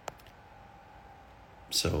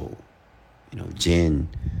 So Jen,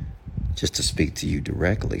 just to speak to you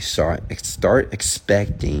directly, start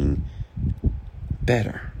expecting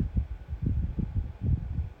better.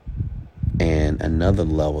 And another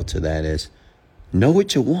level to that is know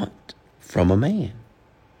what you want from a man.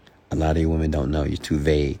 A lot of you women don't know. You're too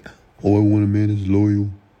vague. Oh, I want a man that's loyal.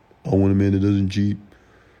 I want a man that doesn't cheat.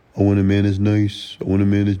 I want a man that's nice. I want a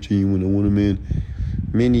man that's genuine. I want a man.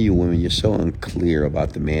 Many of you women, you're so unclear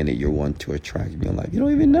about the man that you want to attract in your life. You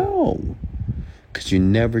don't even know. Because you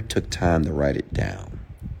never took time to write it down.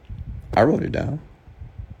 I wrote it down.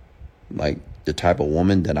 Like the type of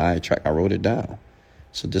woman that I attract, I wrote it down.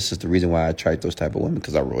 So this is the reason why I attract those type of women,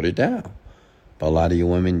 because I wrote it down. But a lot of you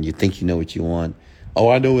women, you think you know what you want. Oh,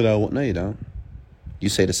 I know what I want. No, you don't. You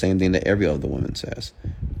say the same thing that every other woman says.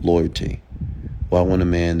 Loyalty. Well, I want a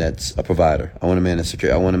man that's a provider. I want a man that's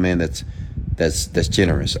secure. I want a man that's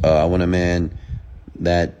generous. I want a man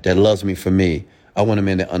that loves me for me. I want a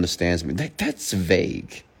man that understands me. That's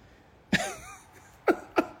vague.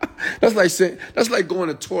 That's like going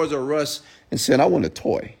to Toys R Us and saying, I want a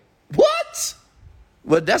toy. What?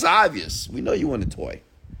 Well, that's obvious. We know you want a toy.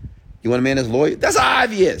 You want a man that's loyal? That's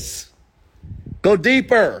obvious. Go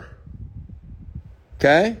deeper.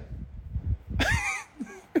 Okay?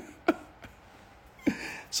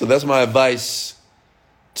 So that's my advice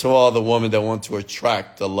to all the women that want to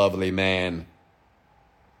attract a lovely man.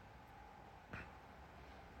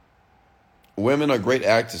 Women are great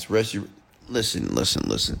actors. Listen.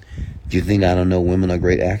 Do you think I don't know women are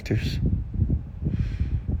great actors?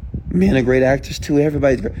 Men are great actors too.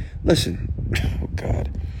 Everybody's great. Listen. Oh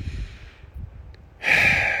God.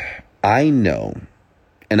 I know,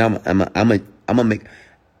 and I'm gonna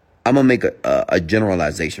make a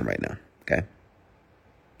generalization right now. Okay.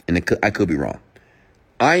 And I could be wrong.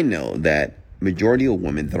 I know that majority of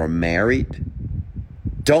women that are married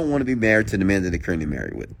don't want to be married to the man that they're currently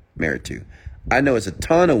married to. I know it's a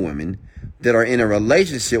ton of women that are in a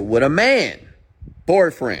relationship with a man,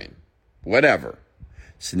 boyfriend, whatever,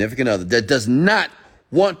 significant other, that does not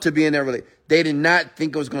want to be in that relationship. They did not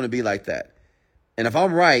think it was going to be like that. And if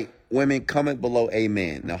I'm right, women, comment below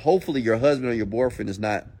amen. Now, hopefully your husband or your boyfriend is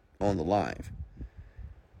not on the live.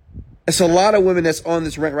 It's a lot of women that's on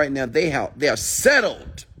this rant right now. They are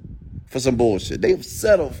settled for some bullshit. They've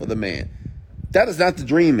settled for the man. That is not the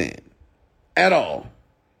dream man at all.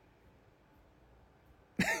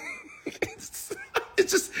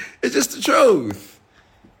 It's just the truth.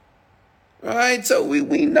 All right. So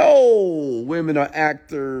we know women are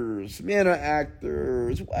actors, men are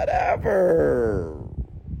actors, whatever.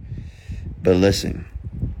 But listen,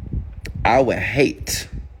 I would hate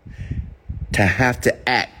to have to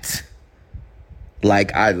act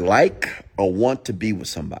like I like or want to be with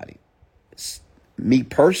somebody. Me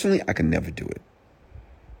personally, I can never do it.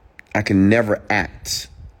 I can never act.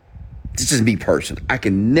 This is me personally. I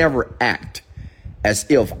can never act as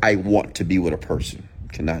if I want to be with a person.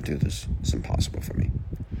 Cannot do this. It's impossible for me.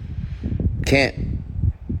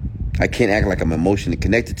 I can't act like I'm emotionally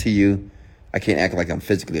connected to you. I can't act like I'm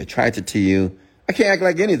physically attracted to you. I can't act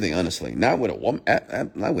like anything, honestly. Not with a woman,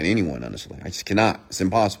 not with anyone, honestly. I just cannot. It's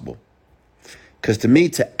impossible. Because to me,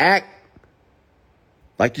 to act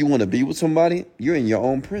like you want to be with somebody, you're in your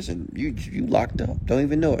own prison. You locked up. Don't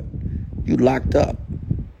even know it. You locked up.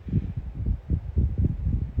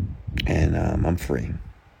 And I'm free.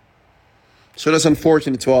 So that's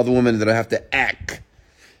unfortunate to all the women that I have to act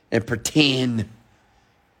and pretend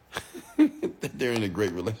that they're in a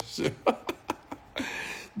great relationship. But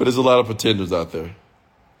there's a lot of pretenders out there.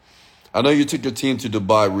 I know you took your team to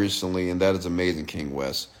Dubai recently, and that is amazing, King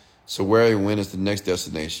West. So where and when is the next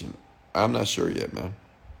destination? I'm not sure yet, man.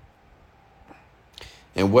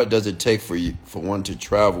 And what does it take for one to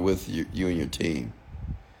travel with you and your team?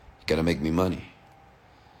 You got to make me money.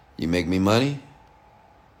 You make me money,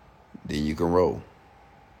 then you can roll.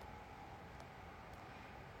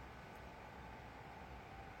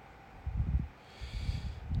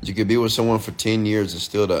 You could be with someone for 10 years and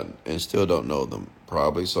still don't know them.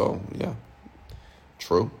 Probably so, yeah.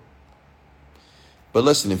 True. But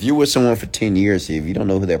listen, if you're with someone for 10 years, if you don't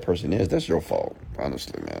know who that person is, that's your fault.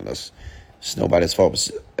 Honestly, man. It's nobody's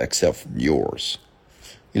fault except yours.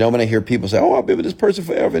 You know, when I hear people say, oh, I've been with this person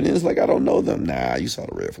forever, and it's like, I don't know them. Nah, you saw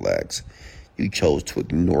the red flags. You chose to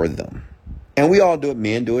ignore them. And we all do it.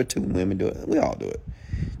 Men do it too. Women do it. We all do it.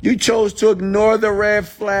 You chose to ignore the red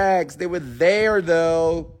flags. They were there,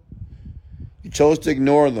 though. You chose to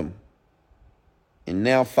ignore them. And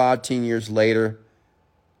now, 10 years later,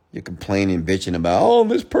 you're complaining, bitching about, oh,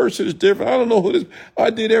 this person is different. I don't know who this,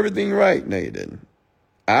 I did everything right. No, you didn't.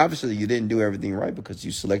 Obviously, you didn't do everything right because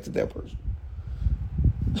you selected that person.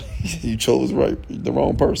 You chose the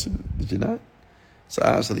wrong person, did you not? So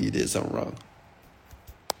obviously you did something wrong.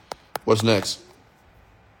 What's next?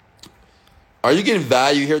 Are you getting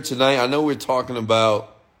value here tonight? I know we're talking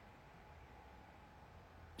about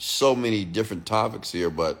so many different topics here,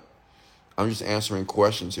 but I'm just answering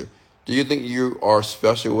questions here. Do you think you are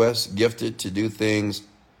special, Wes, gifted to do things,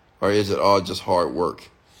 or is it all just hard work?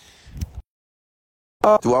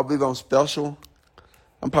 Do I believe I'm special?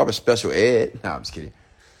 I'm probably special ed. No, I'm just kidding.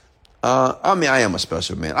 I mean, I am a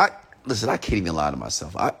special man. Listen, I can't even lie to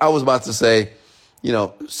myself. I was about to say,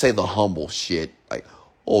 say the humble shit. Like,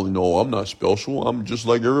 oh, no, I'm not special. I'm just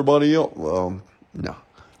like everybody else. Well, no.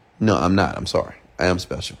 No, I'm not. I'm sorry. I am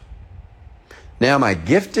special. Now, am I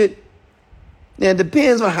gifted? Now, it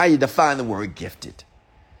depends on how you define the word gifted.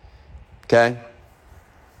 Okay?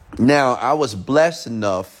 Now, I was blessed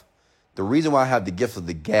enough. The reason why I have the gift of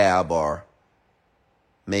the gab, or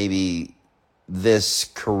maybe this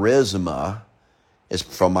charisma, is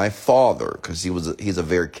from my father, because he's a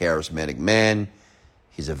very charismatic man.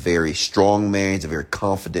 He's a very strong man. He's a very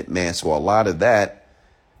confident man. So a lot of that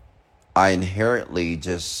I inherently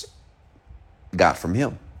just got from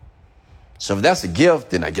him. So if that's a gift,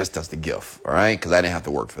 then I guess that's the gift, all right? Because I didn't have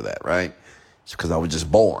to work for that, right? It's because I was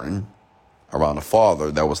just born around a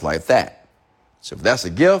father that was like that. So if that's a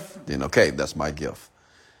gift, then okay, that's my gift.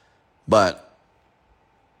 But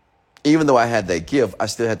even though I had that gift, I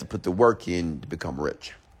still had to put the work in to become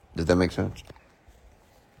rich. Does that make sense?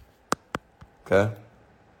 Okay.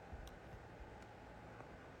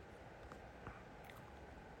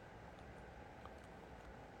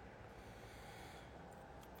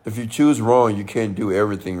 If you choose wrong, you can't do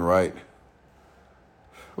everything right.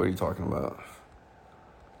 What are you talking about?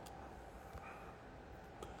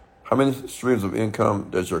 How many streams of income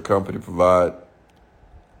does your company provide?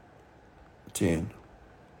 10.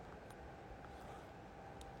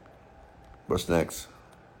 What's next?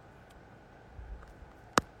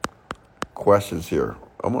 Questions here.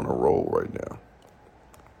 I'm on a roll right now.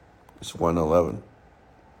 It's 1:11.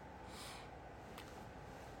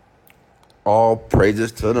 All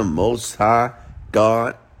praises to the Most High.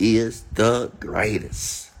 God is the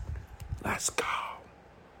greatest. Let's go.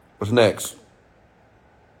 What's next?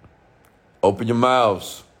 Open your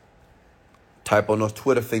mouths. Type on those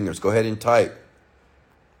Twitter fingers. Go ahead and type,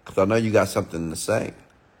 because I know you got something to say.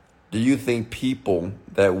 Do you think people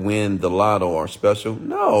that win the lotto are special?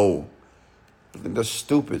 No. I think they're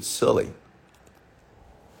stupid, silly.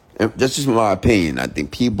 And that's just my opinion. I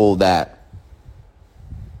think people that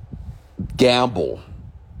gamble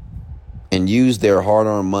and use their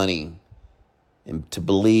hard-earned money and to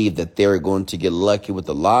believe that they're going to get lucky with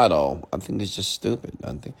the lotto, I think it's just stupid.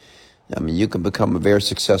 I mean, you can become a very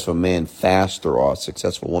successful man faster, or a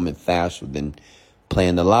successful woman faster than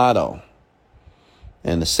playing the lotto.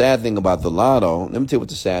 And the sad thing about the lotto, let me tell you what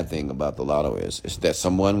the sad thing about the lotto is that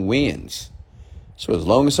someone wins. So as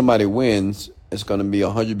long as somebody wins, it's going to be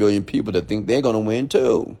 100 billion people that think they're going to win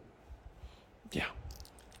too. Yeah.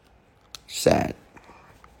 Sad.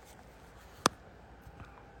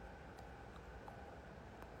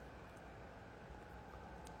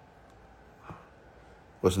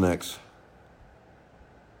 What's next?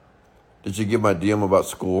 Did you get my DM about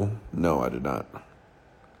school? No, I did not.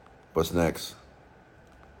 What's next?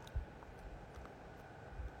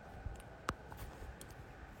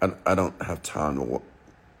 I don't have time to.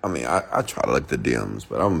 I mean, I try to look at the DMs,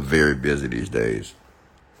 but I'm very busy these days,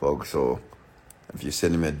 folks. So if you're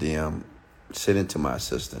sending me a DM, send it to my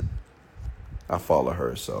assistant. I follow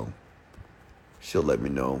her, so she'll let me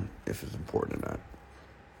know if it's important or not.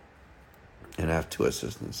 And I have 2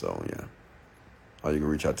 assistants, so yeah. Or you can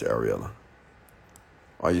reach out to Ariella.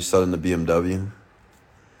 Are you selling the BMW?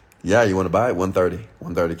 Yeah, you want to buy it?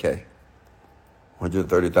 $130K.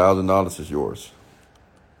 $130,000 is yours.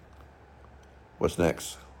 What's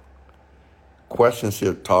next? Questions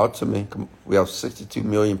here. Talk to me. We have 62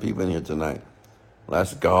 million people in here tonight.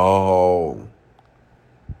 Let's go.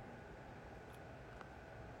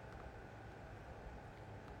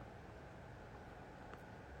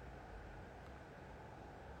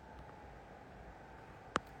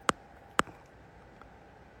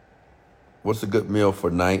 What's a good meal for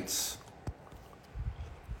nights?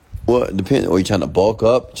 Well, it depends. Are you trying to bulk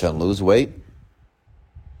up? Trying to lose weight?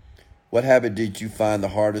 What habit did you find the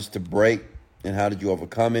hardest to break, and how did you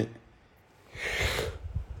overcome it?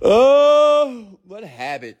 Oh, what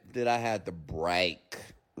habit did I have to break?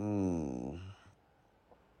 I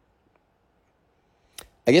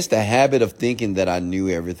guess the habit of thinking that I knew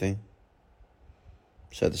everything.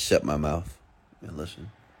 So I had to shut my mouth and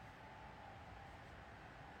listen.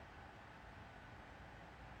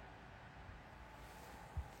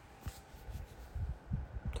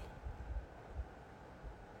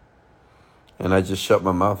 And I just shut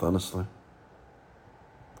my mouth, honestly.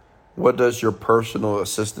 What does your personal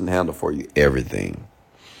assistant handle for you? Everything.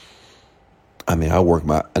 I mean,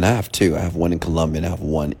 and I have two. I have one in Colombia and I have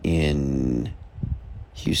one in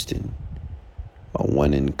Houston.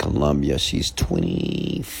 One in Colombia, she's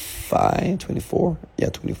 25, 24. Yeah,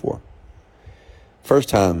 24. First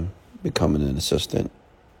time becoming an assistant.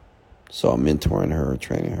 So I'm mentoring her,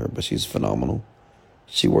 training her, but she's phenomenal.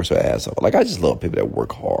 She works her ass off. Like, I just love people that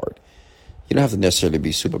work hard. You don't have to necessarily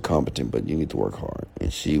be super competent, but you need to work hard.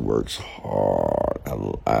 And she works hard.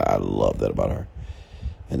 I love that about her.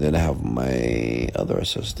 And then I have my other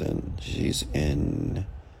assistant. She's in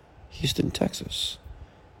Houston, Texas.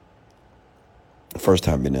 First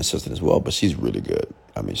time being an assistant as well, but she's really good.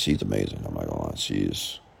 I mean, she's amazing. I'm not gonna lie. She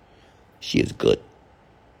is good.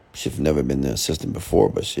 She's never been the assistant before,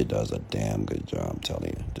 but she does a damn good job, I'm telling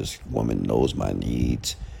you. This woman knows my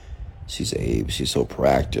needs. She's so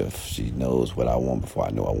proactive. She knows what I want before I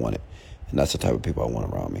know I want it. And that's the type of people I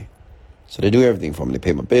want around me. So they do everything for me. They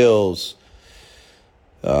pay my bills.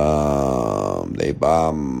 They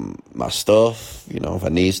buy my stuff. You know, if I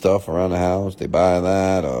need stuff around the house, they buy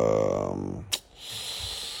that.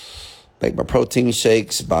 Make my protein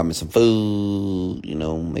shakes, buy me some food, you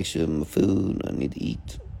know, make sure my food I need to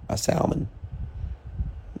eat. My salmon,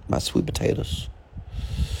 my sweet potatoes.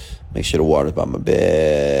 Make sure the water's by my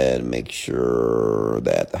bed. Make sure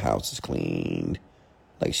that the house is cleaned.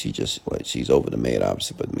 She's over the maid,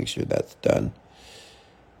 obviously, but make sure that's done.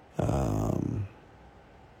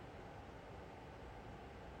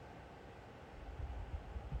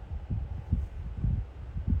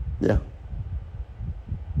 Yeah.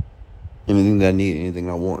 Anything that I need, anything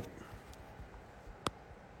I want.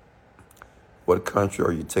 What country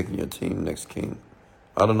are you taking your team next, King?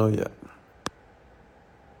 I don't know yet.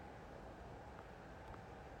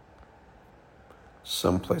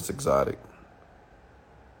 Someplace exotic.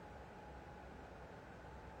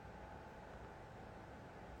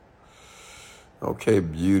 Okay,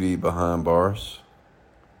 beauty behind bars.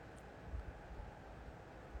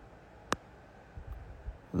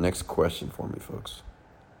 Next question for me, folks.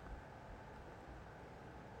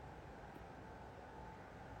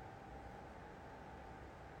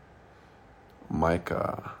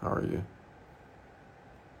 Micah, how are you?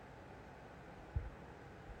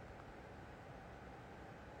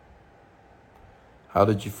 How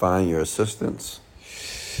did you find your assistants?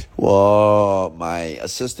 Well, my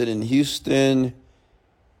assistant in Houston,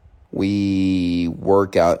 we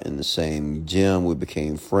work out in the same gym. We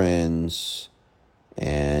became friends.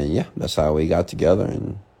 And yeah, that's how we got together.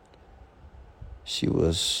 And she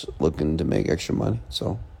was looking to make extra money.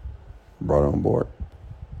 So I brought her on board.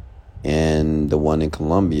 And the one in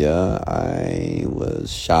Colombia, I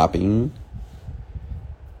was shopping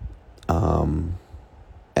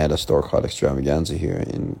at a store called Extravaganza here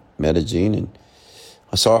in Medellin. And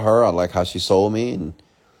I saw her. I like how she sold me. And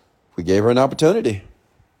we gave her an opportunity.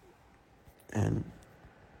 And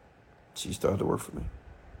she started to work for me.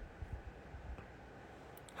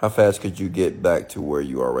 How fast could you get back to where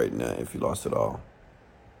you are right now if you lost it all?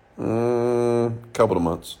 Couple of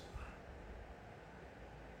months.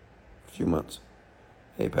 A few months.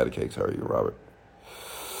 Hey, Patty Cakes, how are you, Robert?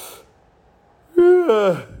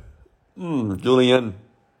 Julian,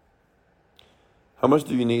 how much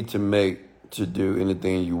do you need to make to do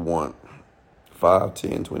anything you want? 5,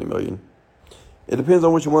 10, 20 million? It depends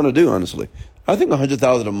on what you want to do, honestly. I think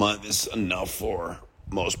 $100,000 a month is enough for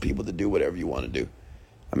most people to do whatever you want to do.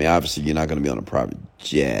 I mean, obviously, you're not going to be on a private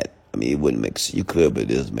jet. I mean, it wouldn't make sense. You could, but it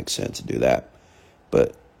doesn't make sense to do that.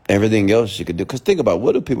 But everything else you could do. Because think about,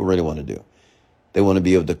 what do people really want to do? They want to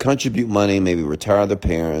be able to contribute money, maybe retire their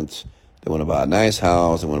parents. They want to buy a nice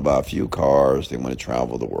house. They want to buy a few cars. They want to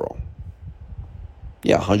travel the world.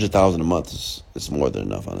 Yeah, $100,000 a month is more than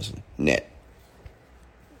enough, honestly. Net.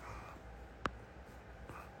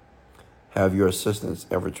 Have your assistants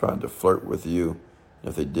ever tried to flirt with you?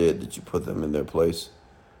 If they did you put them in their place?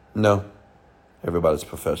 No. Everybody's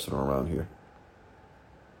professional around here.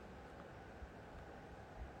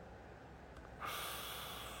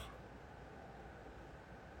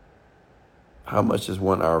 How much is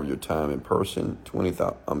 1 hour of your time in person?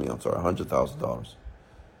 $100,000.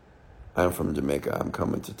 I'm from Jamaica. I'm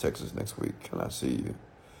coming to Texas next week. Can I see you?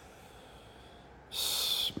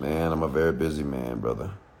 Man, I'm a very busy man,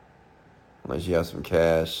 brother. Unless you have some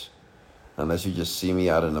cash, unless you just see me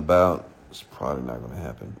out and about, it's probably not going to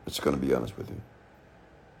happen. It's going to be honest with you.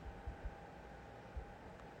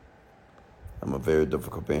 I'm a very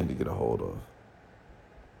difficult man to get a hold of.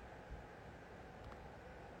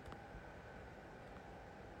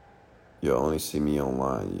 You'll only see me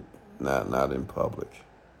online, not in public.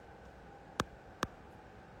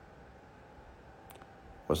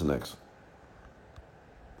 What's next?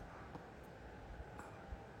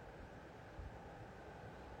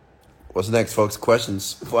 What's next, folks?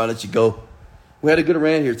 Questions before I let you go. We had a good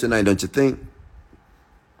rant here tonight, don't you think?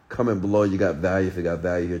 Comment below. You got value if you got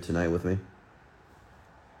value here tonight with me.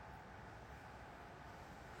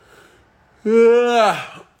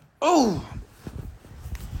 Oh.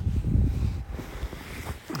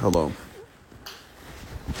 Hello.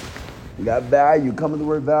 You got value. Come with the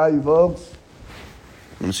word value, folks.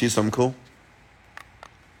 Want to see something cool?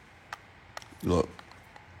 Look.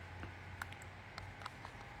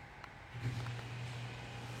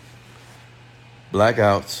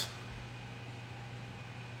 Blackouts.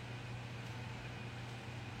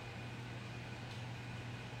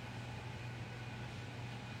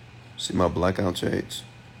 See my blackout shades.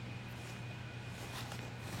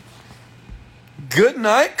 Good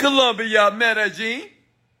night, Colombia, Medellin.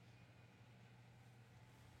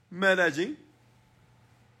 Medellin.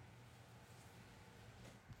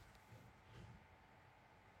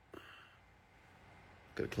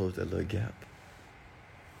 Gotta close that little gap.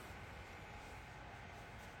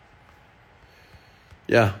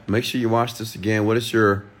 Yeah, make sure you watch this again. What is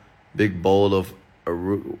your big bowl of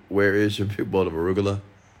where is your big bowl of arugula?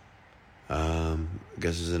 I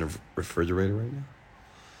guess it's in a refrigerator right now.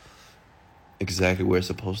 Exactly where it's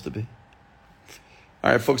supposed to be.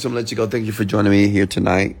 All right, folks, I'm going to let you go. Thank you for joining me here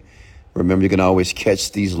tonight. Remember, you can always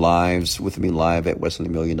catch these lives with me live at Wesley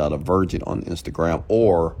 $1 Million Virgin on Instagram,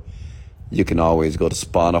 or you can always go to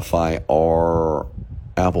Spotify or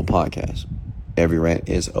Apple Podcasts. Every rant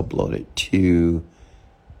is uploaded to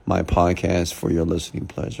my podcast for your listening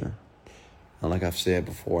pleasure. And like I've said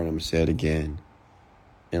before, and I'm going to say it again,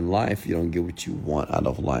 in life, you don't get what you want out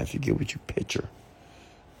of life. You get what you picture.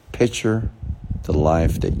 Picture the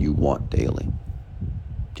life that you want daily.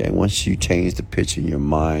 Okay, once you change the picture in your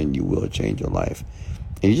mind, you will change your life.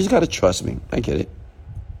 And you just got to trust me. I get it.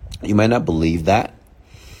 You might not believe that.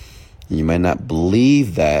 You might not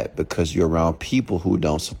believe that because you're around people who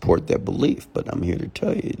don't support that belief. But I'm here to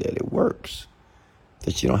tell you that it works.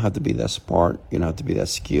 That you don't have to be that smart. You don't have to be that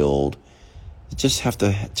skilled. You just have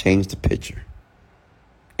to change the picture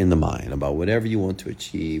in the mind about whatever you want to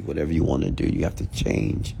achieve, whatever you want to do. You have to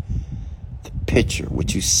change the picture,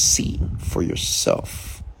 what you see for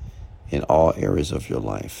yourself in all areas of your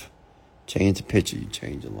life. Change the picture, you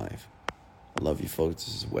change your life. I love you, folks.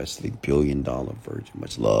 This is Wesley, $1 Billion Virgin.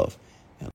 Much love.